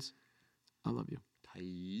 Oriole fans, I love you.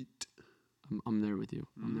 Tight. I'm there with you.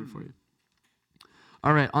 I'm there for you.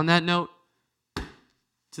 All right, on that note,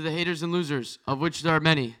 to the haters and losers, of which there are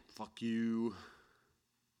many. Fuck you.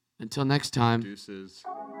 Until next time. Deuces.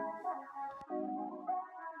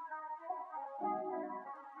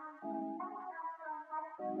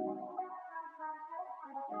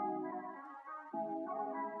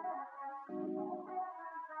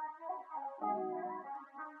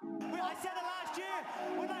 I said it last year.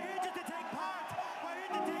 We're not here just to take part. We're here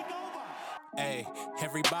to take over. Hey,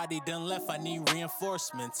 everybody done left, I need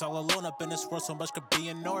reinforcements. All alone up in this world, so much could be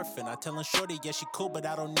an orphan. I tellin' shorty, yeah, she cool, but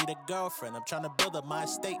I don't need a girlfriend. I'm tryna build up my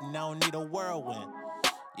estate and I don't need a whirlwind.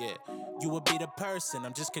 Yeah, you would be the person.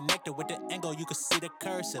 I'm just connected with the angle, you can see the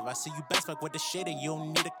cursive. I see you best back with the shade and you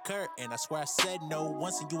don't need a curtain. I swear I said no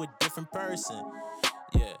once and you a different person.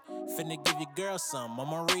 Yeah, finna give your girl some.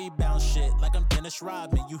 I'm on rebound shit like I'm Dennis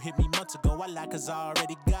Rodman. You hit me months ago, I lied cause I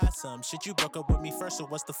already got some. Shit, you broke up with me first, so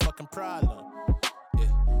what's the fucking problem? Yeah,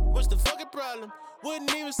 what's the fucking problem?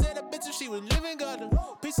 Wouldn't even say that bitch if she was living garden.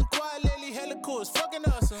 Peace and quiet lately, hella cool, it's fucking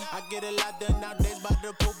awesome. I get a lot done nowadays by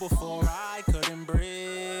the pool before I couldn't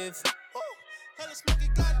breathe. Hella smoky,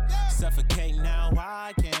 goddamn. Suffocate now,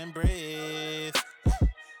 I can't breathe.